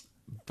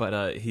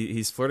 But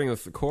he's flirting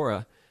with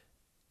Cora,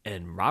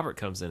 and Robert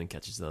comes in and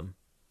catches them.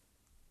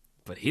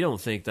 But he don't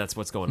think that's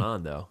what's going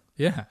on, though.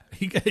 Yeah,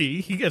 he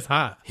gets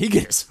hot. He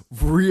gets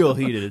real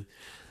heated.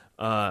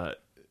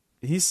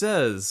 He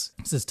says,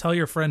 He says, "Tell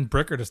your friend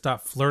Bricker to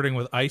stop flirting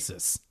with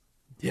ISIS."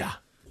 yeah.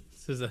 He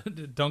says,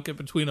 "Don't get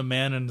between a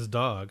man and his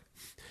dog."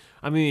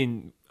 I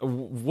mean,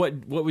 what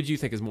would you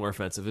think is more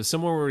offensive? If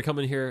someone were to come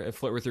in here and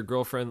flirt with your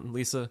girlfriend,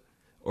 Lisa,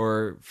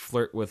 or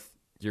flirt with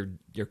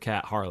your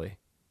cat, Harley?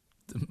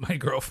 My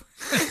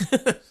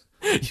girlfriend.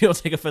 You don't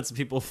take offense to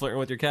people flirting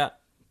with your cat?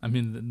 I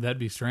mean, that'd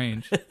be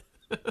strange.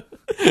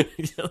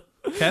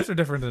 Cats are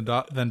different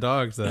than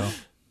dogs, though.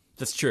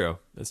 That's true.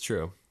 That's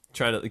true.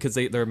 Because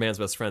they're a man's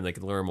best friend, they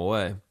can lure him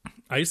away.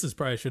 ISIS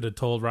probably should have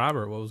told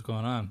Robert what was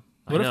going on.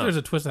 What if there's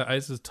a twist that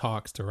ISIS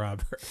talks to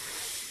Robert?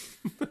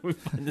 We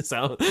find this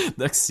out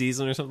next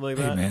season or something like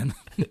Hey, that. man,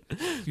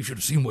 you should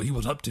have seen what he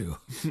was up to.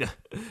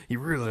 He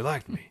really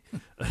liked me,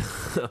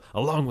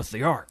 along with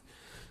the art.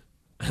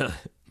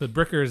 But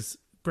Bricker's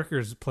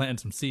planting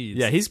some seeds.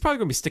 Yeah, he's probably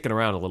gonna be sticking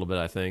around a little bit.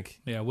 I think.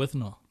 Yeah,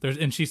 Withnell.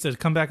 And she says,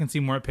 "Come back and see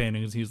more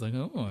paintings." He's like,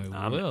 "Oh,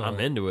 I will." I'm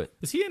into it.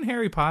 Is he in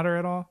Harry Potter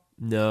at all?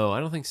 No, I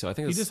don't think so. I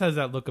think He just has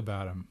that look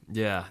about him.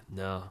 Yeah,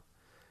 no.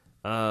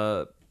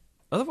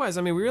 Otherwise,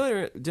 I mean, we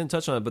really didn't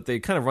touch on it, but they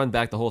kind of run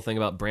back the whole thing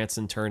about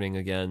Branson turning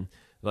again,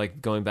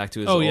 like going back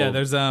to his. Oh yeah,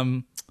 there's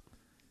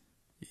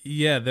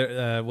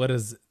what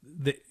is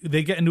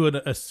they get into a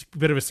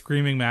bit of a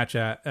screaming match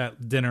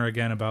at dinner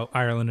again about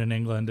Ireland and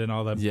England and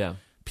all the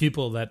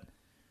people that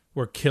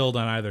were killed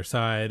on either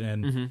side,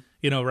 and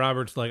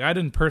Robert's like, "I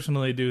didn't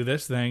personally do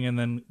this thing," and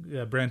then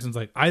Branson's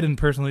like, "I didn't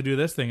personally do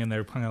this thing," and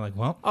they're kind of like,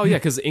 "Well, oh yeah,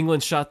 because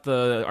England shot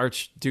the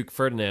Archduke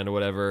Ferdinand or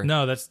whatever."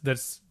 No,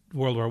 that's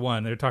World War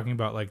One. They're talking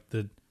about like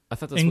the I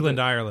thought that's England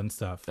Ireland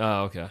stuff.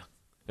 Oh okay,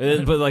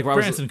 but like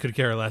Branson could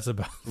care less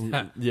about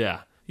that.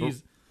 Yeah,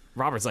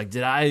 Robert's like,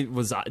 do I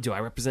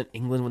represent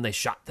England when they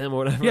shot them or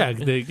whatever? Yeah,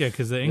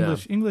 because the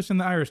English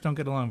and the Irish don't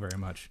get along very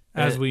much,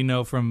 as we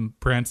know from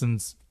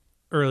Branson's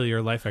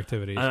earlier life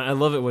activities. I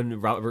love it when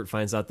Robert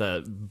finds out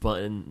that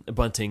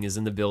Bunting is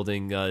in the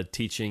building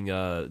teaching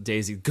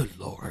Daisy. Good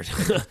Lord,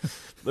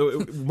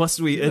 must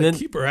we? And then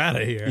keep her out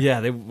of here.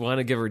 Yeah, they want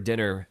to give her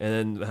dinner,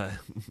 and then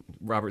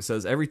Robert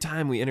says, every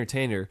time we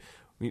entertain her,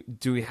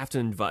 do we have to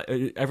invite?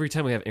 Every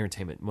time we have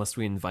entertainment, must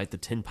we invite the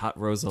Tin Pot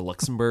Rosa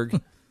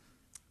Luxemburg?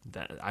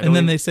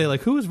 They say,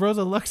 like, who is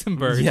Rosa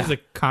Luxemburg? Yeah. She's a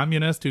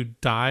communist who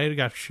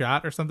got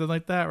shot or something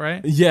like that,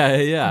 right?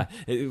 Yeah.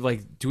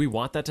 Like, do we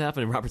want that to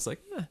happen? And Robert's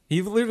like,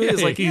 he literally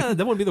is like, that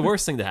wouldn't be the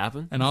worst thing to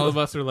happen. And all of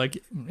us are like,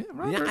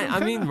 Robert,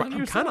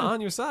 I'm kind of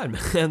on your side,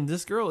 man.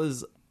 This girl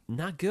is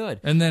not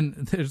good. And then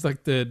there's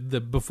like the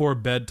before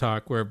bed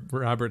talk where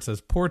Robert says,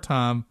 "Poor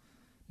Tom,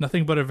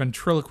 nothing but a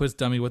ventriloquist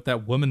dummy with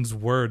that woman's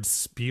words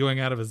spewing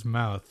out of his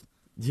mouth."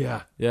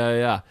 Yeah.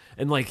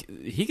 And like,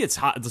 he gets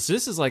hot. So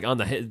this is like on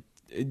the head.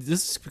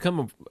 This has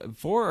become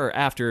before or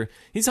after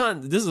he's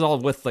on. This is all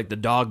with like the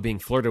dog being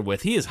flirted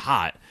with. He is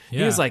hot.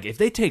 Yeah. He's like, if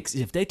they take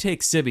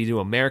Sibby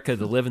to America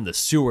to live in the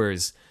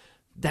sewers,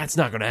 that's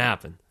not going to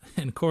happen.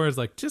 And Cora's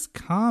like, just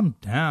calm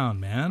down,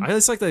 man. I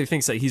just like that he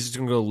thinks that he's just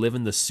going to go live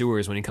in the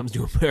sewers when he comes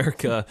to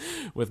America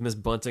with Miss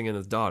Bunting and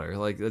his daughter.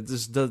 Like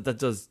that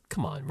does.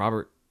 Come on,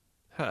 Robert,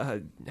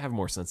 have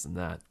more sense than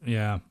that.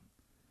 Yeah.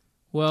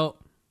 Well,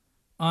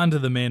 on to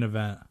the main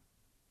event.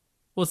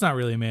 Well, it's not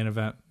really a main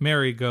event.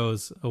 Mary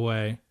goes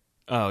away.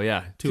 Oh,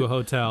 yeah. To a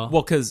hotel.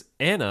 Well, because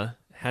Anna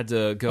had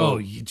to go. Oh,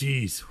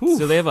 jeez.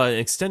 So they have an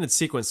extended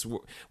sequence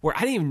where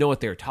I didn't even know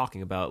what they were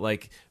talking about.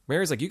 Like,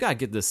 Mary's like, you got to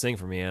get this thing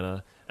for me,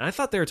 Anna. And I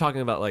thought they were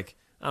talking about, like,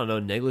 I don't know,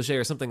 negligee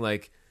or something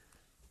like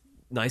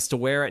nice to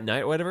wear at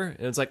night or whatever.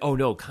 And it's like, oh,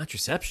 no,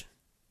 contraception.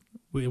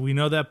 We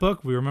know that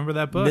book. We remember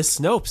that book. Miss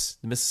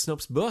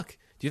Snopes' book.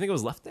 Do you think it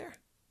was left there?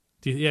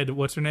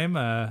 What's her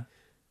name?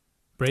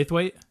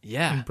 Braithwaite?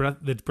 Yeah.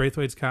 That's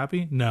Braithwaite's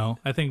copy? No.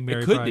 I think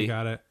Mary probably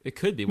got it. It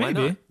could be. Why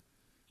Maybe.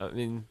 not? I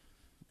mean,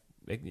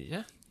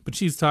 yeah. But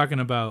she's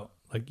talking about,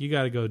 like, you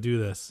got to go do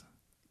this.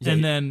 Yeah,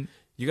 and then...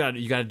 You got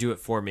to do it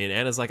for me. And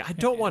Anna's like, I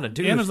don't want to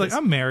do this. Anna's like,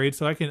 I'm married,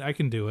 so I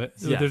can do it.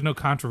 Yeah. There's no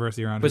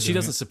controversy around it. But she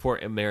doesn't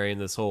support Mary in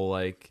this whole,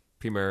 like,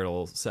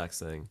 premarital sex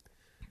thing.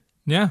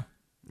 Yeah.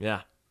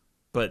 Yeah.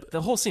 But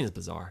the whole scene is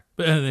bizarre.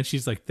 And then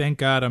she's like, thank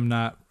God I'm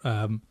not...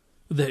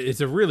 it's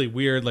a really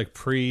weird, like,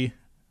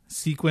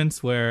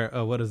 sequence where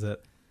what is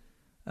it?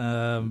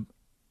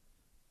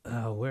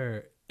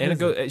 Where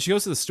Anna she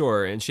goes to the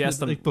store and she asks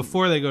them, like,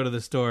 before they go to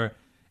the store,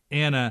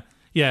 Anna,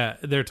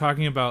 they're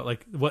talking about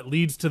like what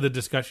leads to the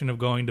discussion of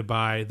going to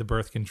buy the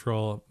birth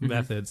control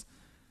methods.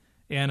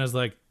 Anna's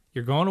like,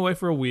 you're going away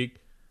for a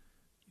week,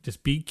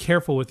 just be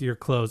careful with your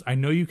clothes. I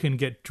know you can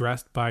get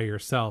dressed by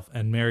yourself.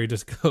 And Mary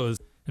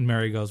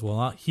goes,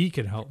 well, he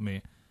can help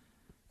me.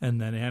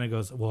 And then Anna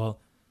goes, well,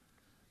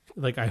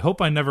 like, I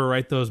hope I never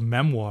write those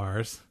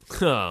memoirs.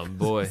 Oh,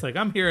 boy. It's like,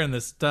 I'm hearing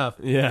this stuff.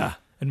 Yeah.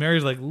 And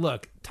Mary's like,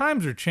 look,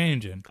 times are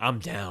changing. I'm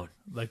down.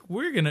 Like,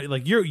 we're going to,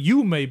 like,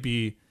 you may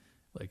be,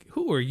 like,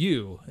 who are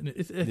you? And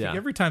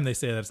every time they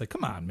say that, it's like,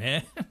 come on,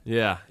 man.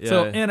 Yeah.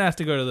 So Anna has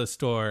to go to the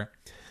store.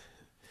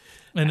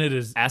 And it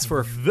is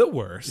the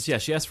worst. Yeah,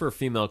 she asked for a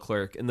female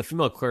clerk. And the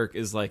female clerk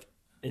is like,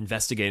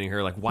 investigating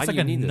her. Like, why It's do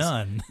like you a need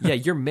nun. this? Yeah,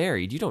 you're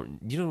married. You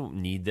don't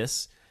need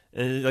this.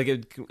 And like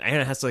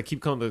Anna has to like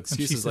keep coming up with And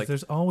she excuses says, like,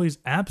 there's always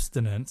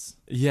abstinence.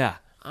 yeah,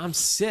 I'm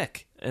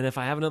sick, and if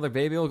I have another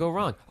baby, it'll go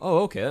wrong. Oh,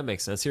 okay, that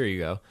makes sense. Here you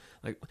go.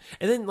 Like,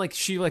 and then like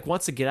she like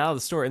wants to get out of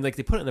the store, and like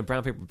they put it in a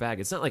brown paper bag.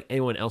 It's not like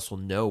anyone else will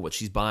know what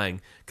she's buying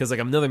because like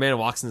another man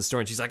walks in the store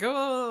and she's like,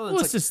 oh, Well,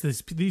 it's just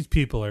these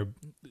people are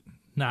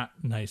not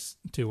nice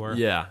to her.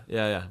 yeah.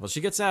 Well,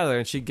 she gets out of there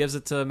and she gives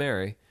it to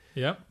Mary,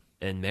 Yep.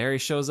 and Mary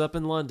shows up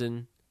in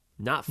London,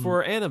 not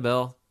for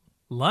Annabelle.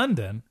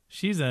 London.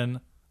 She's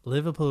in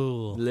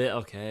Liverpool.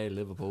 Okay,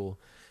 Liverpool.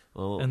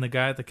 Well, And the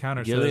guy at the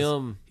counter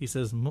Gilliam.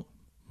 says,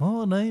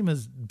 my name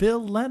is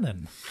Bill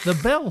Lennon, the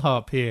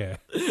bellhop here.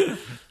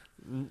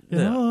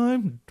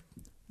 I'm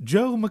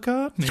Joe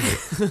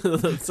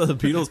McCartney. so the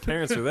Beatles'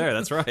 parents are there.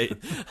 That's right.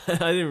 I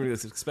didn't really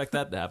expect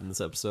that to happen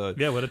this episode.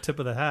 Yeah, what a tip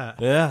of the hat.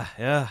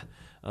 Yeah.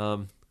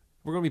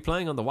 We're going to be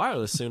playing on the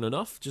wireless soon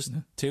enough. Just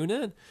tune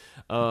in.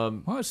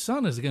 My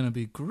son is going to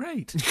be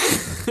great.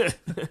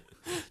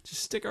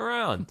 Just stick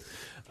around.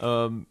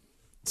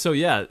 So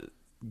yeah,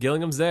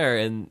 Gillingham's there,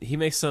 and he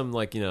makes some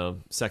like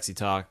sexy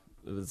talk.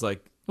 It's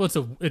like Well,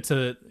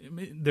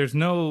 there's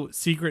no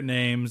secret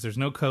names. There's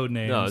no code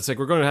names. no, it's like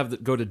we're going to have to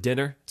go to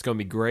dinner. It's going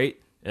to be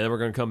great, and then we're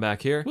going to come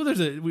back here. Well,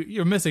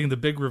 you're missing the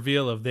big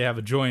reveal of they have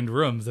adjoined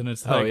rooms, and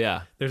it's like, Oh,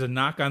 yeah. there's a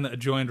knock on the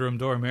adjoined room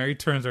door. Mary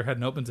turns her head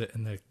and opens it,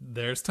 and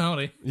there's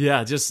Tony.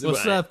 Yeah, just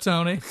What's up,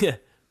 Tony? Yeah.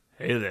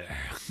 Hey there.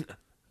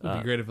 It'd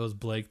be great if it was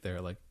Blake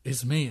there. Like,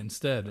 it's me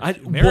instead.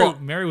 Well-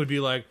 Mary would be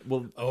like,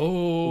 Well,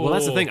 oh. Well,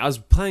 that's the thing. I was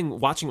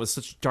watching with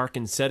such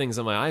darkened settings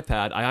on my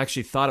iPad. I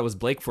actually thought it was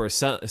Blake for a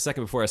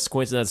second before I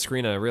squinted at the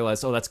screen and I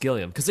realized, oh, that's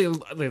Gilliam. Because they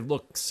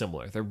look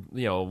similar. They're,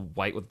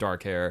 white with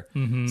dark hair,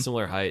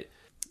 similar height.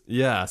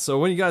 Yeah, so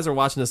when you guys are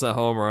watching this at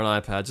home or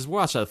on iPad, just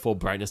watch that full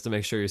brightness to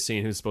make sure you're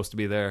seeing who's supposed to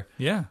be there.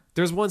 Yeah.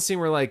 There's one scene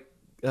where, like,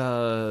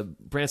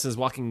 Branson's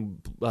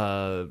walking...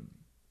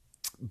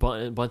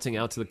 bunting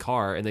out to the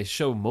car, and they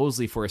show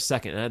Mosley for a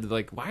second, and I had to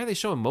like, why are they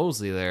showing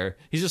Mosley there?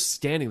 He's just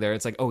standing there.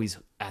 It's like, oh, he's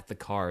at the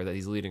car that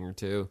he's leading her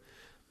to.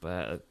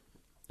 But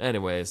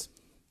anyways,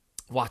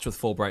 watch with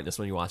full brightness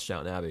when you watch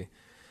Downton Abbey.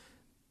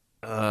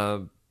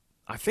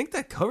 I think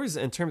that covers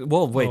it in terms.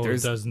 Well, wait,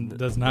 it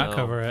does not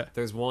cover it.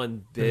 There's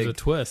one There's big a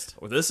twist.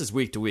 Well, this is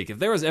week to week. If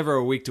there was ever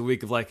a week to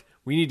week of like,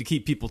 we need to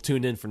keep people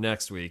tuned in for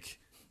next week,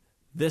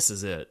 this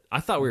is it. I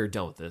thought we were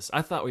done with this.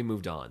 I thought we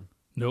moved on.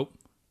 Nope.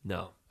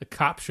 No. A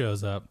cop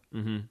shows up,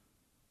 and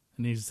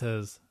he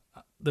says,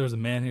 there was a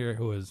man here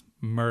who was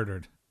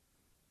murdered.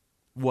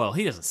 Well,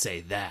 he doesn't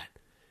say that.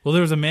 Well,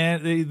 there's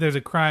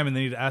a crime, and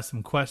they need to ask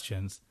some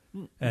questions.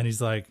 And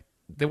he's like,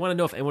 They want to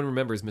know if anyone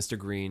remembers Mr.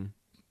 Green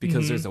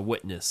because there's a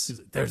witness.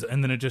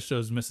 and then it just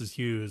shows Mrs.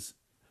 Hughes.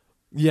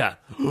 Yeah.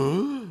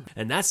 And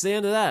that's the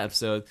end of that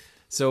episode.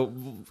 So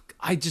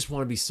I just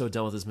want to be so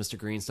done with this Mr.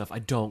 Green stuff. I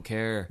don't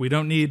care. We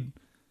don't need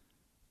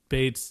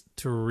Bates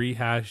to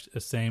rehash the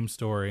same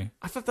story.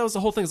 I thought that was the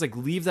whole thing. It's like,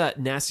 leave that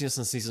nastiness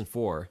in season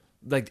 4.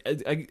 Like,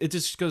 it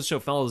just goes to show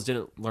fellows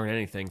didn't learn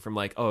anything from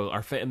like, oh,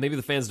 maybe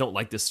the fans don't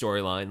like this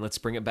storyline. Let's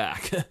bring it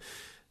back.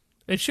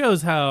 It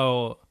shows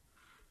how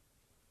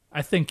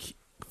I think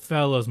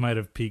Fellows might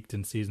have peaked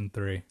in season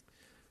 3.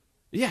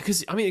 Yeah,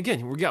 because, I mean,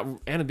 again, we got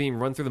Anna being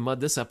run through the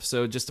mud this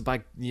episode just to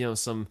buy,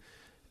 some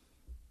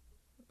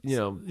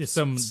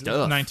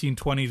stuff.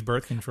 1920s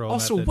birth control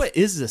Also, method. what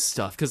is this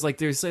stuff? Because, like,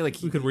 they say, like...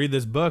 We could read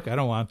this book. I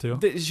don't want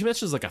to. She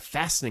mentions, like, a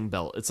fastening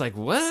belt. It's like,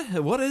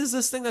 what? What is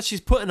this thing that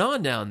she's putting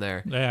on down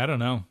there? Yeah, I don't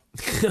know.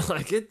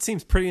 Like, it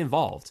seems pretty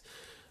involved.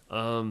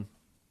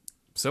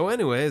 So,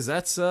 anyways,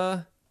 that's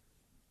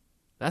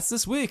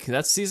this week.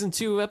 That's season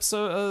 2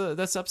 episode...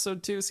 that's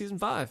episode 2, season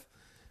 5.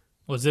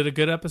 Was it a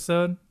good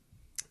episode?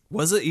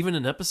 Was it even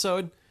an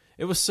episode?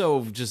 It was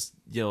so just,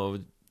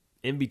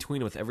 in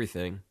between with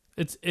everything.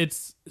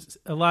 It's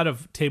a lot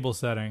of table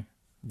setting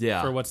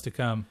Yeah. for what's to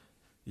come.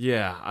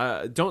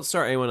 Yeah. Don't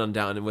start anyone on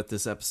down with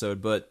this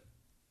episode, but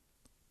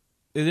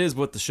it is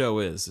what the show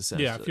is,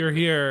 essentially. Yeah, if you're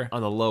here,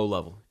 on a low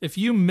level. if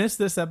you miss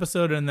this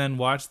episode and then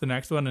watch the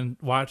next one and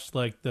watch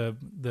like the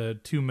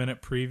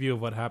 2-minute preview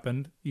of what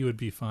happened, you would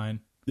be fine.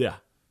 Yeah.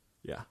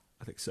 Yeah,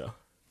 I think so.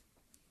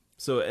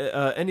 So,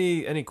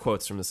 any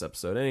quotes from this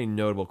episode? Any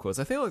notable quotes?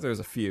 I feel like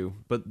there's a few,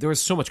 but there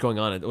was so much going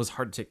on. It was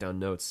hard to take down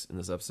notes in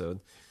this episode.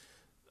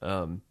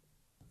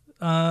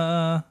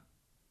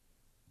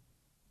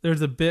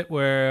 There's a bit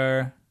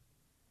where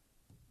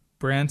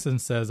Branson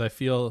says,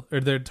 or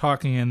they're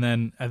talking, and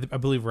then I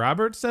believe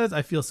Robert says,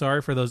 I feel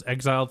sorry for those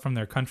exiled from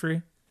their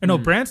country. Or no,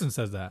 Branson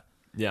says that.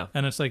 Yeah.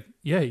 And it's like,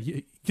 yeah,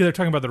 they're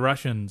talking about the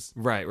Russians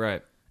Right.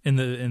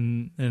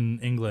 in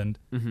England.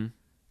 Mm-hmm.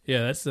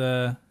 Yeah, that's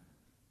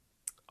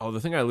Oh, the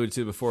thing I alluded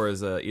to before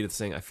is Edith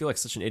saying, I feel like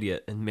such an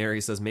idiot. And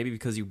Mary says, maybe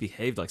because you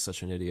behaved like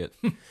such an idiot.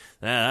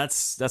 That's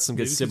some good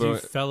maybe sibling.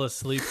 because you fell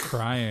asleep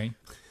crying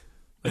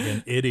like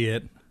an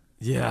idiot.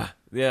 Yeah.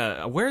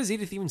 Where is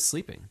Edith even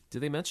sleeping?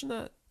 Did they mention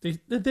that?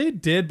 They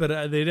did,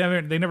 but they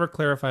never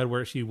clarified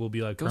where she will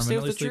be like Go stay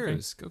permanently with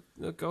the sleeping.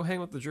 jurors. Go hang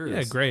with the jurors.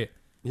 Yeah, great.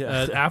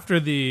 Yeah. After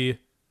the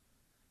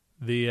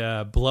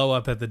the blow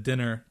up at the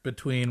dinner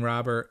between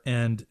Robert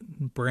and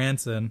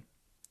Branson,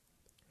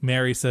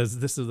 Mary says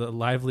this is a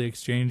lively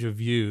exchange of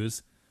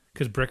views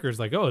because Bricker's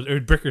like, oh, or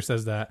Bricker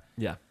says that.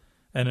 Yeah.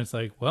 And it's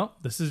like, well,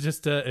 this is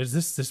just, is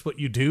this what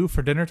you do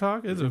for dinner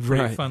talk? It's a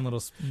pretty fun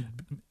little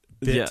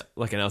bit. Yeah,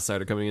 like an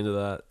outsider coming into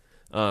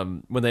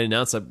that. When they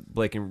announce that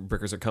Blake and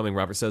Brickers are coming,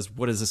 Robert says,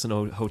 what is this,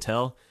 an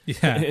hotel?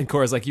 Yeah. And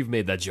Cora's like, you've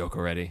made that joke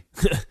already.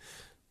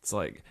 It's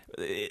like,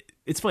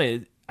 it's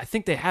funny. I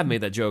think they have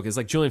made that joke. It's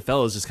like Julian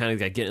Fellows just kind of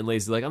like getting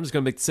lazy. Like, I'm just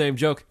going to make the same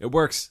joke. It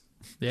works.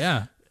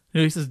 Yeah.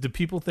 He says, do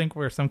people think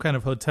we're some kind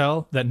of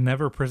hotel that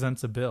never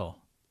presents a bill?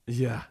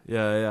 Yeah.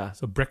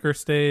 So Bricker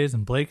stays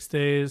and Blake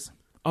stays.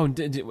 Oh,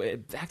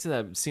 back to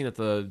that scene at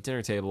the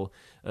dinner table.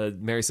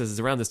 Mary says it's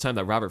around this time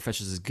that Robert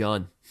fetches his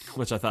gun,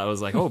 which I thought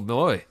was like, oh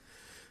boy,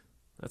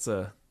 that's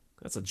a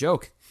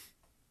joke.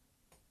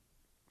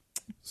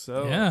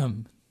 So yeah.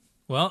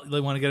 Well, they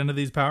want to get into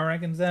these power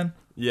rankings then?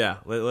 Yeah,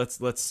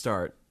 let's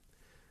start.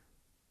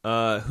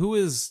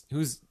 Who's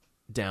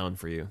down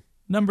for you?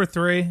 Number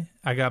 3,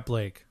 I got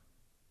Blake.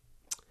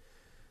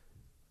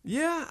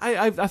 Yeah,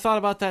 I thought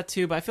about that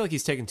too, but I feel like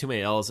he's taken too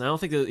many L's, and I don't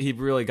think that he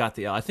really got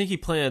the L. I think he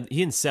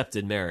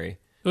incepted Mary.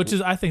 Which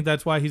is, I think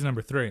that's why he's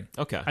number 3.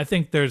 Okay. I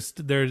think there's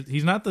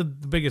he's not the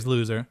biggest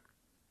loser,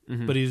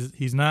 but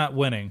he's not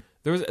winning.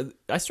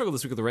 I struggled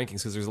this week with the rankings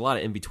because there's a lot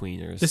of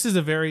in-betweeners. This is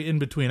a very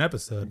in-between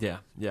episode.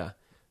 Yeah.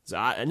 So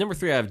at number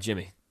 3, I have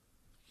Jimmy.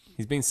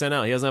 He's being sent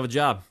out. He doesn't have a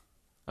job.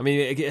 I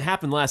mean, it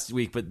happened last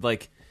week, but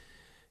like,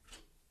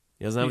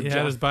 he doesn't have a job. He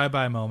had his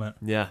bye-bye moment.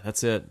 Yeah,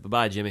 that's it.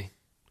 Bye-bye, Jimmy.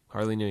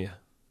 Hardly knew you.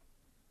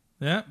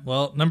 Yeah,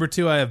 well, number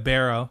 2, I have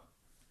Barrow.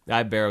 I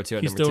have Barrow, too,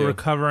 at He's number 2. still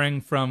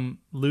recovering from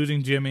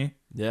losing Jimmy.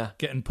 Yeah.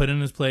 Getting put in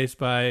his place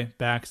by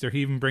Baxter. He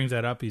even brings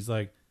that up. He's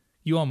like,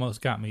 you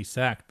almost got me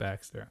sacked,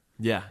 Baxter.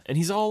 Yeah, and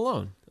he's all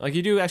alone. Like,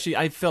 you do actually,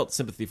 I felt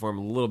sympathy for him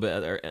a little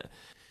bit.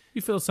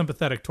 You feel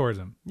sympathetic towards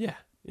him. Yeah,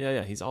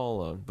 he's all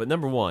alone. But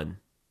number 1,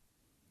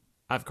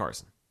 I have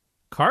Carson.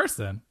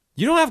 Carson?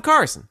 You don't have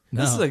Carson.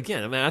 No. This is,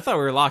 again, man, I thought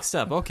we were locked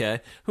up.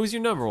 Okay. Who's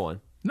your number 1?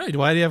 No,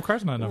 why do you have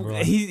Carson on number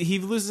 1? He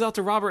loses out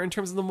to Robert in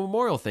terms of the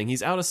memorial thing.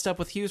 He's out of step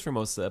with Hughes for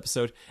most of the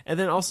episode, and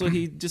then also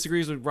he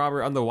disagrees with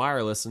Robert on the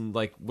wireless and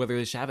like whether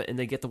they should have it, and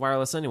they get the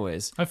wireless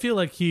anyways. I feel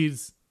like he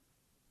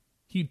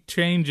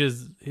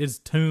changes his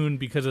tune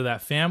because of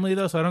that family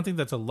though, so I don't think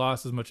that's a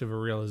loss as much of a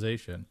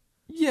realization.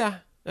 Yeah,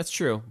 that's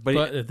true.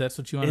 But if that's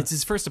what you want. It's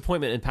his first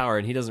appointment in power,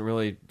 and he doesn't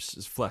really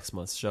flex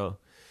much. So,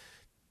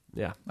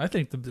 yeah, I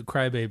think the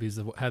crybabies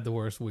have had the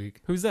worst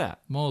week. Who's that?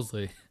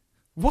 Mosley.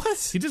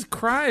 What? He just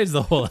cries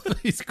the whole.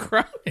 He's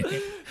crying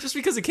just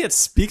because he can't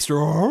speak.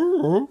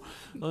 No,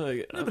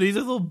 but he's a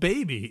little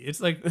baby. It's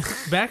like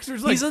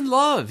Baxter's like he's in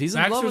love. He's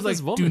in love with like,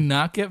 this woman. do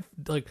not get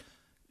like.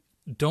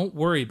 Don't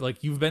worry.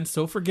 Like you've been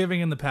so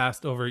forgiving in the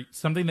past over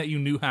something that you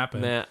knew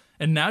happened, Matt.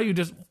 and now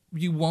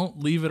you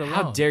won't leave it alone.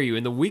 How dare you?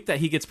 In the week that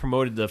he gets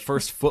promoted to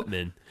first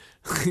footman,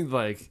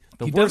 like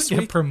the he worst doesn't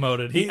get week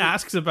promoted. He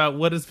asks about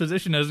what his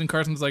position is, and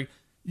Carson's like,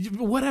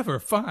 whatever,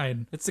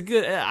 fine. It's a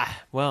good.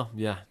 Well,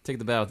 yeah. Take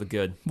the bad with the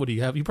good. What do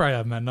you have? You probably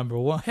have him at number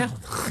 1. Hell,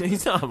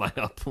 he's not on my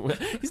up.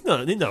 He's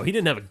not. No, he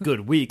didn't have a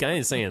good week. I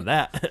ain't saying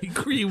that.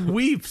 He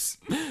weeps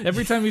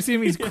every time you see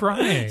him. He's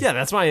crying. Yeah,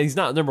 that's why he's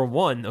not number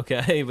 1.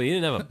 Okay, but he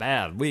didn't have a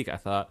bad week. I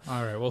thought.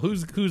 All right. Well,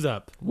 who's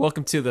up?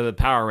 Welcome to the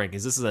power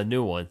rankings. This is a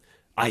new one.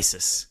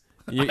 Isis.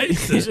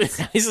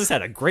 Isis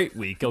had a great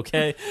week.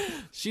 Okay,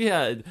 she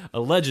had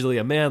allegedly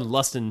a man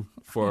lusting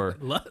for.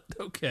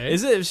 Okay.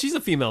 She's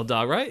a female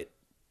dog, right?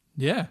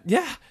 Yeah.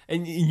 Yeah.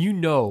 And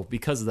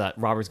because of that,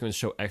 Robert's going to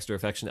show extra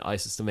affection to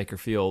Isis to make her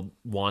feel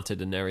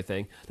wanted and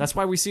everything. That's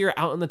why we see her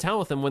out in the town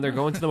with him when they're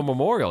going to the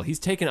memorial. He's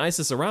taking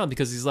Isis around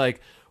because he's like,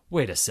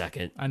 wait a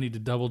second. I need to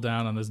double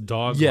down on this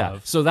dog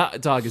love. So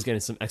that dog is getting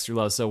some extra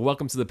love. So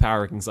welcome to the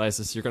Power Rankings,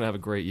 Isis. You're going to have a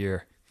great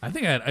year. I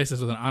think I had Isis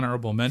with an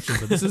honorable mention,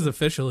 but this is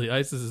officially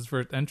Isis's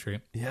first entry.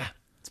 Yeah.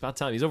 It's about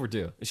time. He's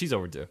overdue. She's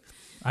overdue.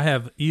 I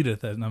have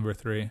Edith at number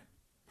 3.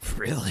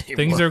 Really?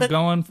 Things are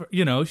going for,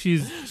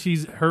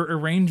 she's her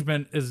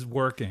arrangement is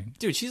working.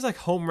 Dude, she's like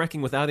home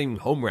wrecking without even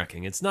home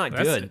wrecking. It's not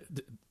good.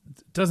 It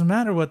doesn't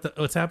matter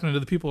what's happening to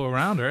the people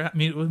around her. I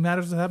mean, what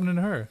matters is what's happening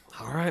to her.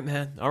 All right,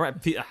 man. All right.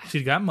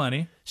 She's got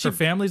money. Her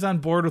family's on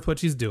board with what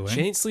she's doing.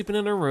 She ain't sleeping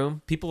in her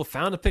room. People have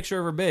found a picture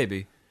of her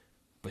baby,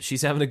 but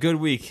she's having a good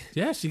week.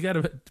 Yeah, she got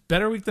a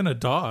better week than a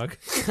dog.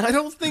 I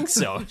don't think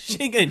so. She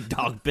ain't getting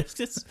dog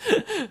biscuits.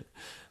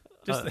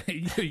 Just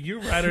you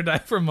ride or die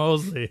for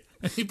Mosley,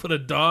 and you put a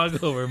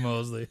dog over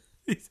Mosley.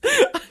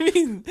 I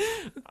mean,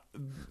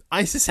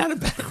 Isis had a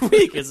better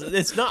week.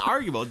 It's not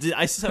arguable. Did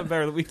Isis have a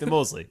better week than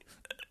Mosley?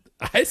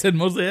 I said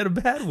Mosley had a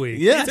bad week.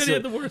 Yeah, you said he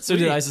had the worst so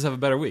week. Did Isis have a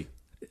better week?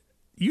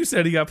 You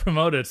said he got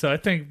promoted, so I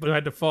think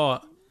by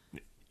default,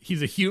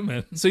 he's a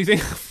human. So you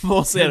think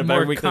Mosley had a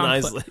better More week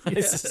complex. than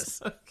Isis?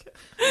 Yes. Okay.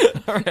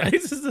 All right.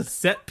 Isis is a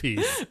set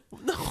piece.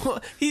 No,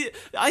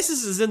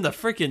 Isis is in the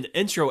freaking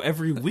intro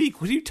every week.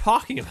 What are you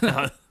talking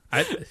about?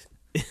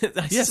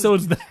 Yeah, so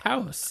it's the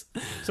house.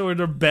 So are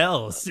there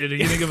bells? Did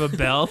you think of a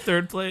bell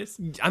third place?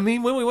 I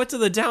mean, when we went to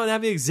the Downton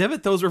Abbey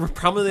exhibit, those were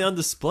prominently on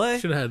display.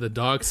 Should have had the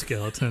dog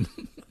skeleton.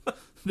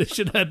 They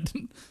should have.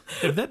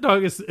 If that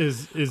dog is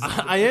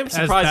I am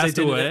surprised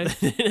they away.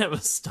 didn't have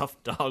a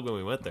stuffed dog when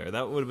we went there.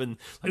 That would have been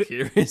like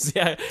curious.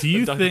 Yeah. Do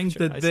you The dog think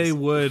picture that of they Isis.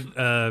 would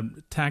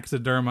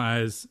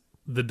taxidermize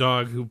the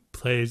dog who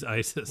plays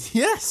Isis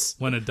Yes.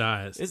 when it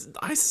dies?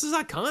 Isis is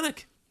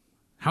iconic.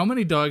 How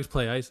many dogs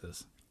play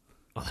Isis?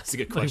 Oh, that's a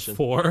good Like question.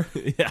 4?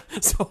 Yeah.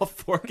 So a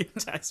 4 get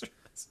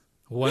taxidermized.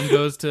 One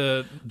goes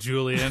to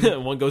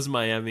Julian. One goes to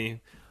Miami.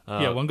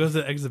 Yeah, one goes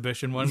to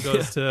exhibition. One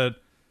goes to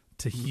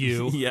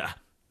Hugh. Yeah.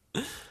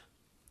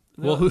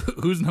 Well,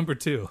 who's number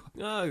 2?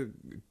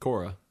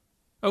 Cora.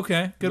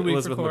 Okay, good week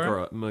Elizabeth for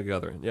Cora.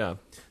 McGovern. Yeah.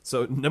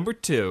 So number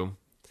 2,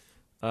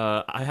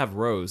 I have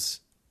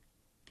Rose.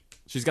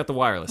 She's got the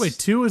wireless. Wait,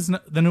 2 is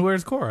then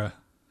where's Cora?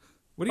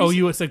 What do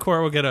You said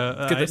Cora will get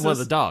a get Isis? one of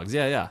the dogs?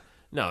 Yeah, yeah.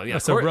 No, yeah.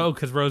 So Cora-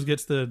 because Rose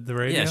gets the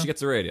radio. Yeah, she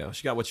gets the radio.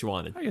 She got what she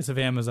wanted. I guess if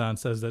Amazon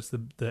says that's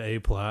the A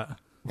plot,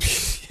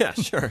 Yeah,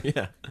 sure.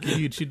 Yeah,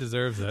 she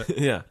deserves it.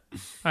 yeah.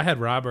 I had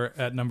Robert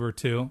at number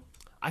 2.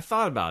 I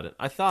thought about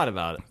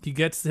it. He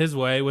gets his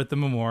way with the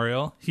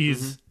memorial.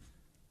 He's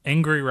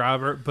angry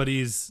Robert, but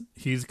he's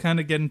kind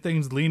of getting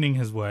things leaning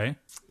his way.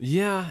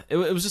 Yeah, it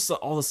was just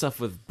all the stuff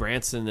with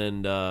Branson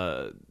and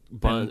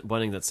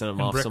Bunning that sent him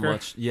off so Bricker.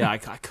 much. Yeah, I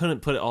couldn't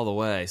put it all the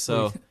way.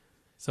 So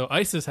So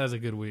Isis has a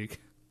good week,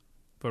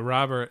 but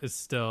Robert is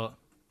still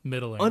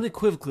middling.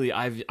 unequivocally,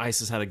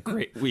 Isis had a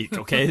great week.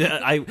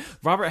 Okay,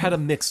 Robert had a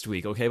mixed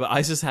week. Okay, but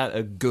Isis had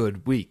a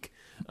good week.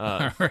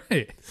 All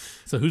right.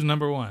 So who's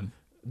number 1?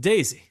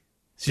 Daisy.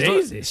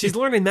 Daisy? She's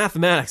learning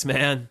mathematics,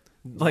 man.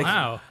 Like,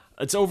 Wow.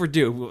 it's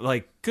overdue.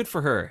 Like, good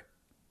for her.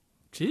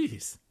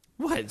 Jeez.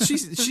 What?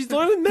 She's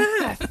learning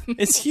math.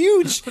 It's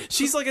huge.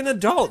 She's like an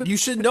adult. You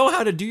should know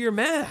how to do your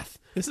math.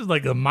 This is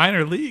like the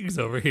minor leagues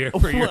over here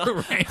for your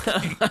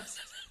rankings.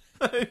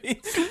 I mean,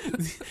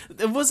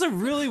 it was a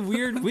really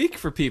weird week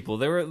for people.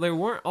 They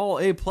weren't all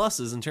A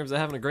pluses in terms of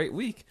having a great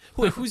week.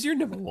 Wait, who's your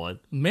number 1?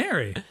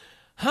 Mary.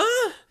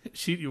 Huh?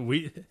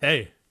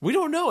 We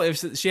don't know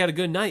if she had a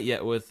good night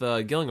yet with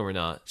Gillingham or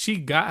not. she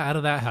got out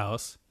of that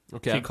house.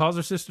 Okay. She calls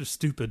her sister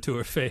stupid to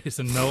her face,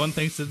 and no one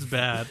thinks it's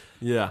bad.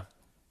 Yeah.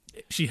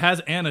 She has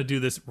Anna do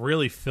this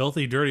really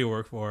filthy, dirty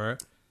work for her.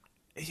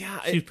 Yeah.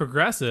 She's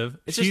progressive.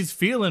 it's She's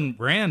feeling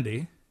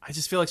Randy. I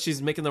just feel like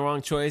she's making the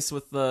wrong choice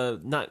with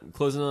not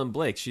closing on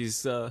Blake.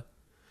 She's Yeah,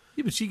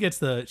 but she gets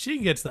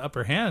the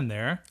upper hand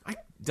there.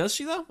 does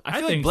she though? I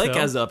feel think like Blake so.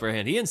 has the upper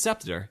hand. He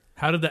incepted her.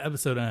 How did the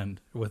episode end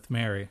with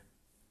Mary?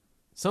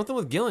 Something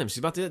with Gillingham. She's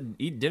about to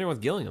eat dinner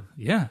with Gillingham.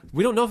 Yeah,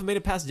 We don't know if it made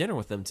it past dinner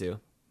with them two.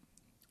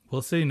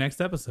 we'll see next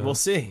episode. We'll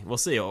see.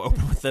 I'll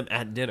open with them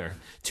at dinner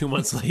 2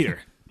 months later.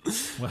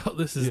 Well,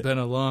 this has been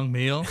a long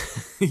meal.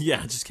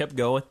 Yeah, just kept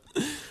going.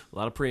 A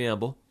lot of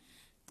preamble.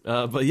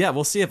 But yeah,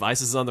 we'll see if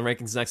Isis is on the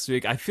rankings next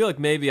week. I feel like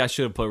maybe I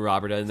should have put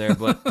Robert in there,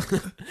 but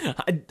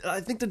I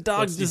think the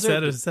dogs What's he deserve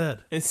said it. is said.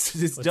 It's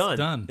What's done.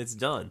 done? It's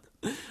done.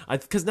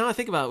 Because now I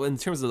think about it in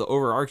terms of the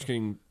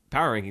overarching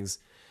power rankings.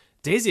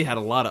 Daisy had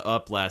a lot of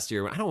up last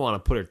year. I don't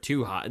want to put her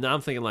too high. Now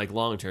I'm thinking like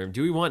long term.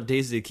 Do we want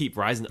Daisy to keep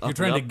rising up? You're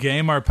trying and to up?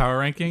 game our power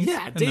rankings.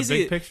 Yeah, in Daisy.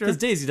 the big picture. Because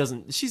Daisy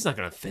doesn't. She's not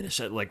going to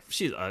finish it. Like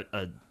she's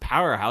a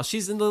powerhouse.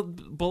 She's in the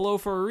below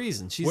for a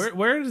reason. She's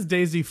Where does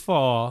Daisy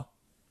fall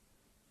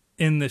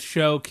in the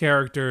show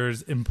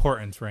characters'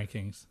 importance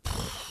rankings?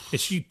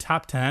 Is she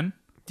top 10?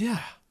 yeah.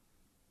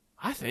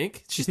 I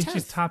think she's You think 10th.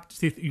 she's top?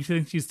 You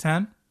think she's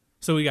 10?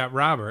 So we got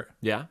Robert.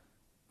 Yeah.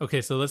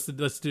 Okay, so let's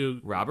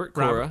do Robert,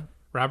 Cora,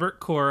 Robert,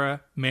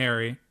 Cora,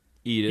 Mary,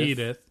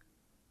 Edith,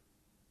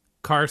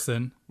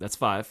 Carson, That's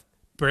 5.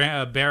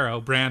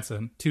 Barrow,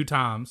 Branson, 2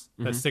 Toms.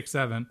 Mm-hmm. That's 6,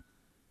 7.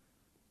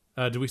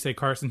 Did we say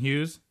Carson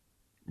Hughes?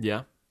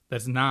 Yeah.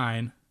 That's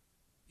 9.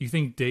 You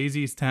think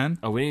Daisy's 10?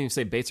 Oh, we didn't even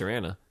say Bates or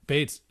Anna.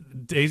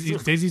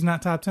 Daisy's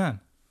not top 10.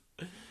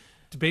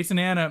 Bates and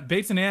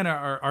Anna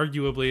are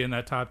arguably in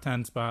that top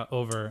 10 spot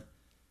over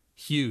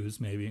Hughes,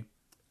 maybe.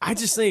 I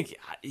just think,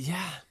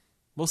 yeah,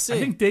 we'll see. I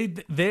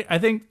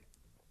think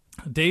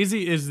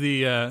Daisy is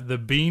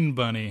the bean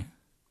bunny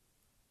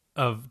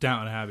of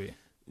Downton Abbey,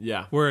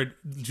 yeah. where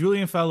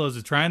Julian Fellows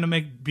is trying to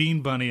make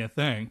Bean Bunny a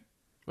thing.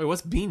 Wait,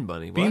 what's Bean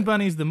Bunny? Bean What?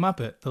 Bunny's the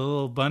Muppet, the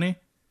little bunny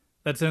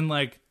that's in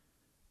like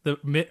the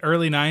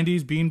early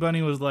 90s. Bean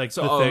Bunny was like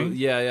the thing.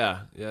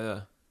 Yeah,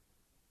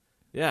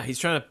 he's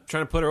trying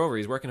to put her over.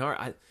 He's working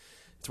hard.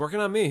 It's working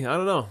on me. I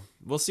don't know.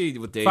 We'll see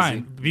with Daisy. Fine,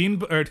 not Bean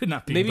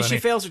Maybe Bunny. she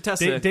fails her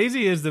test.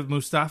 Daisy is the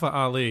Mustafa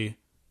Ali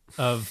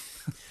of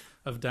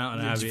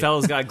Downton Abbey.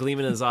 Fella's got a gleam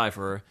in his eye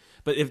for her.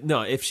 But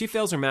if she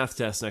fails her math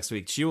test next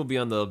week, she will be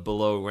on the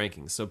below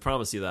rankings. So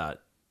promise you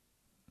that.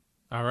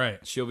 All right.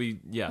 She'll be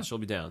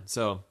down.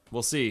 So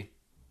we'll see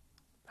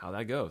how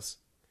that goes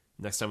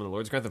next time on the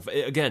Lord's Grantham.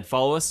 Again,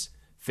 follow us: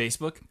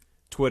 Facebook,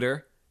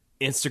 Twitter,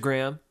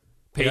 Instagram,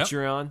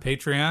 Patreon.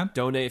 Patreon.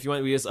 Donate if you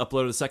want. We just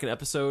uploaded a second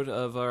episode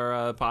of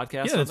our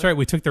podcast. Yeah, that's right.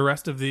 We took the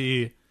rest of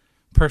the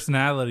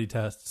personality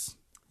tests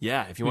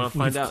Yeah, if you want to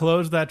We've find out.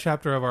 closed that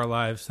chapter of our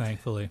lives,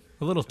 thankfully.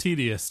 A little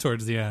tedious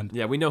towards the end.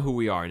 Yeah, we know who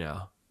we are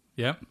now,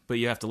 Yep. but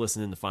you have to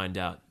listen in to find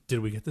out. Did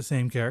we get the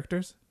same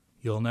characters?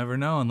 You'll never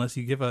know unless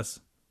you give us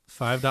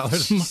 $5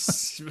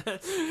 a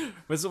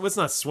month. Let's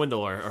not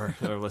swindle our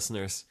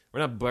listeners. We're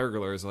not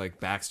burglars like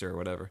Baxter or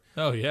whatever.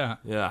 Oh, yeah.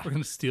 Yeah. We're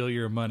going to steal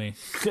your money.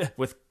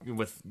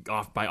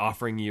 by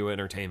offering you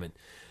entertainment.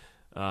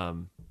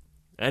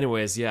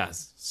 Anyways,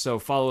 yes. So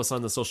follow us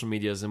on the social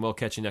medias, and we'll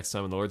catch you next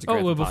time on the Lords of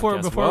Grantham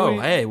podcast. Whoa,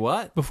 hey,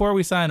 what? Before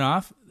we sign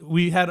off,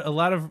 we had a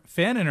lot of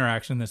fan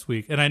interaction this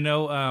week, and I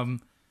know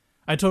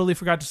I totally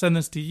forgot to send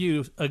this to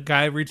you. A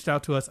guy reached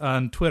out to us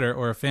on Twitter,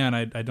 or a fan,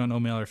 I don't know,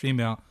 male or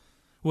female,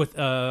 with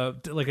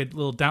like a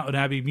little Downton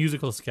Abbey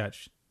musical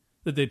sketch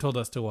that they told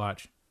us to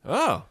watch.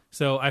 Oh.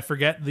 So I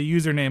forget the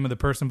username of the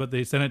person, but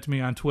they sent it to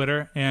me on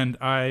Twitter, and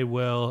I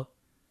will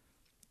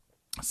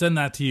send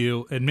that to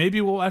you. And maybe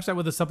we'll watch that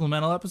with a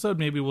supplemental episode.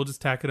 Maybe we'll just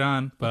tack it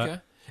on. But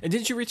Okay. And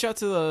didn't you reach out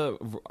to the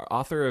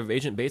author of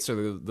Agent Bates or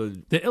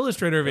the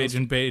illustrator of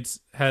Agent Gates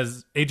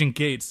has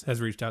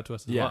reached out to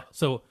us as well.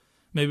 So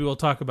maybe we'll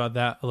talk about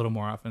that a little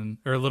more often,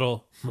 or a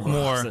little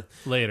more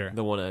later.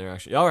 the one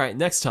interaction? All right,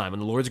 next time on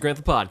the Lords of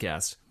Grantham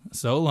podcast.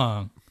 So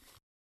long.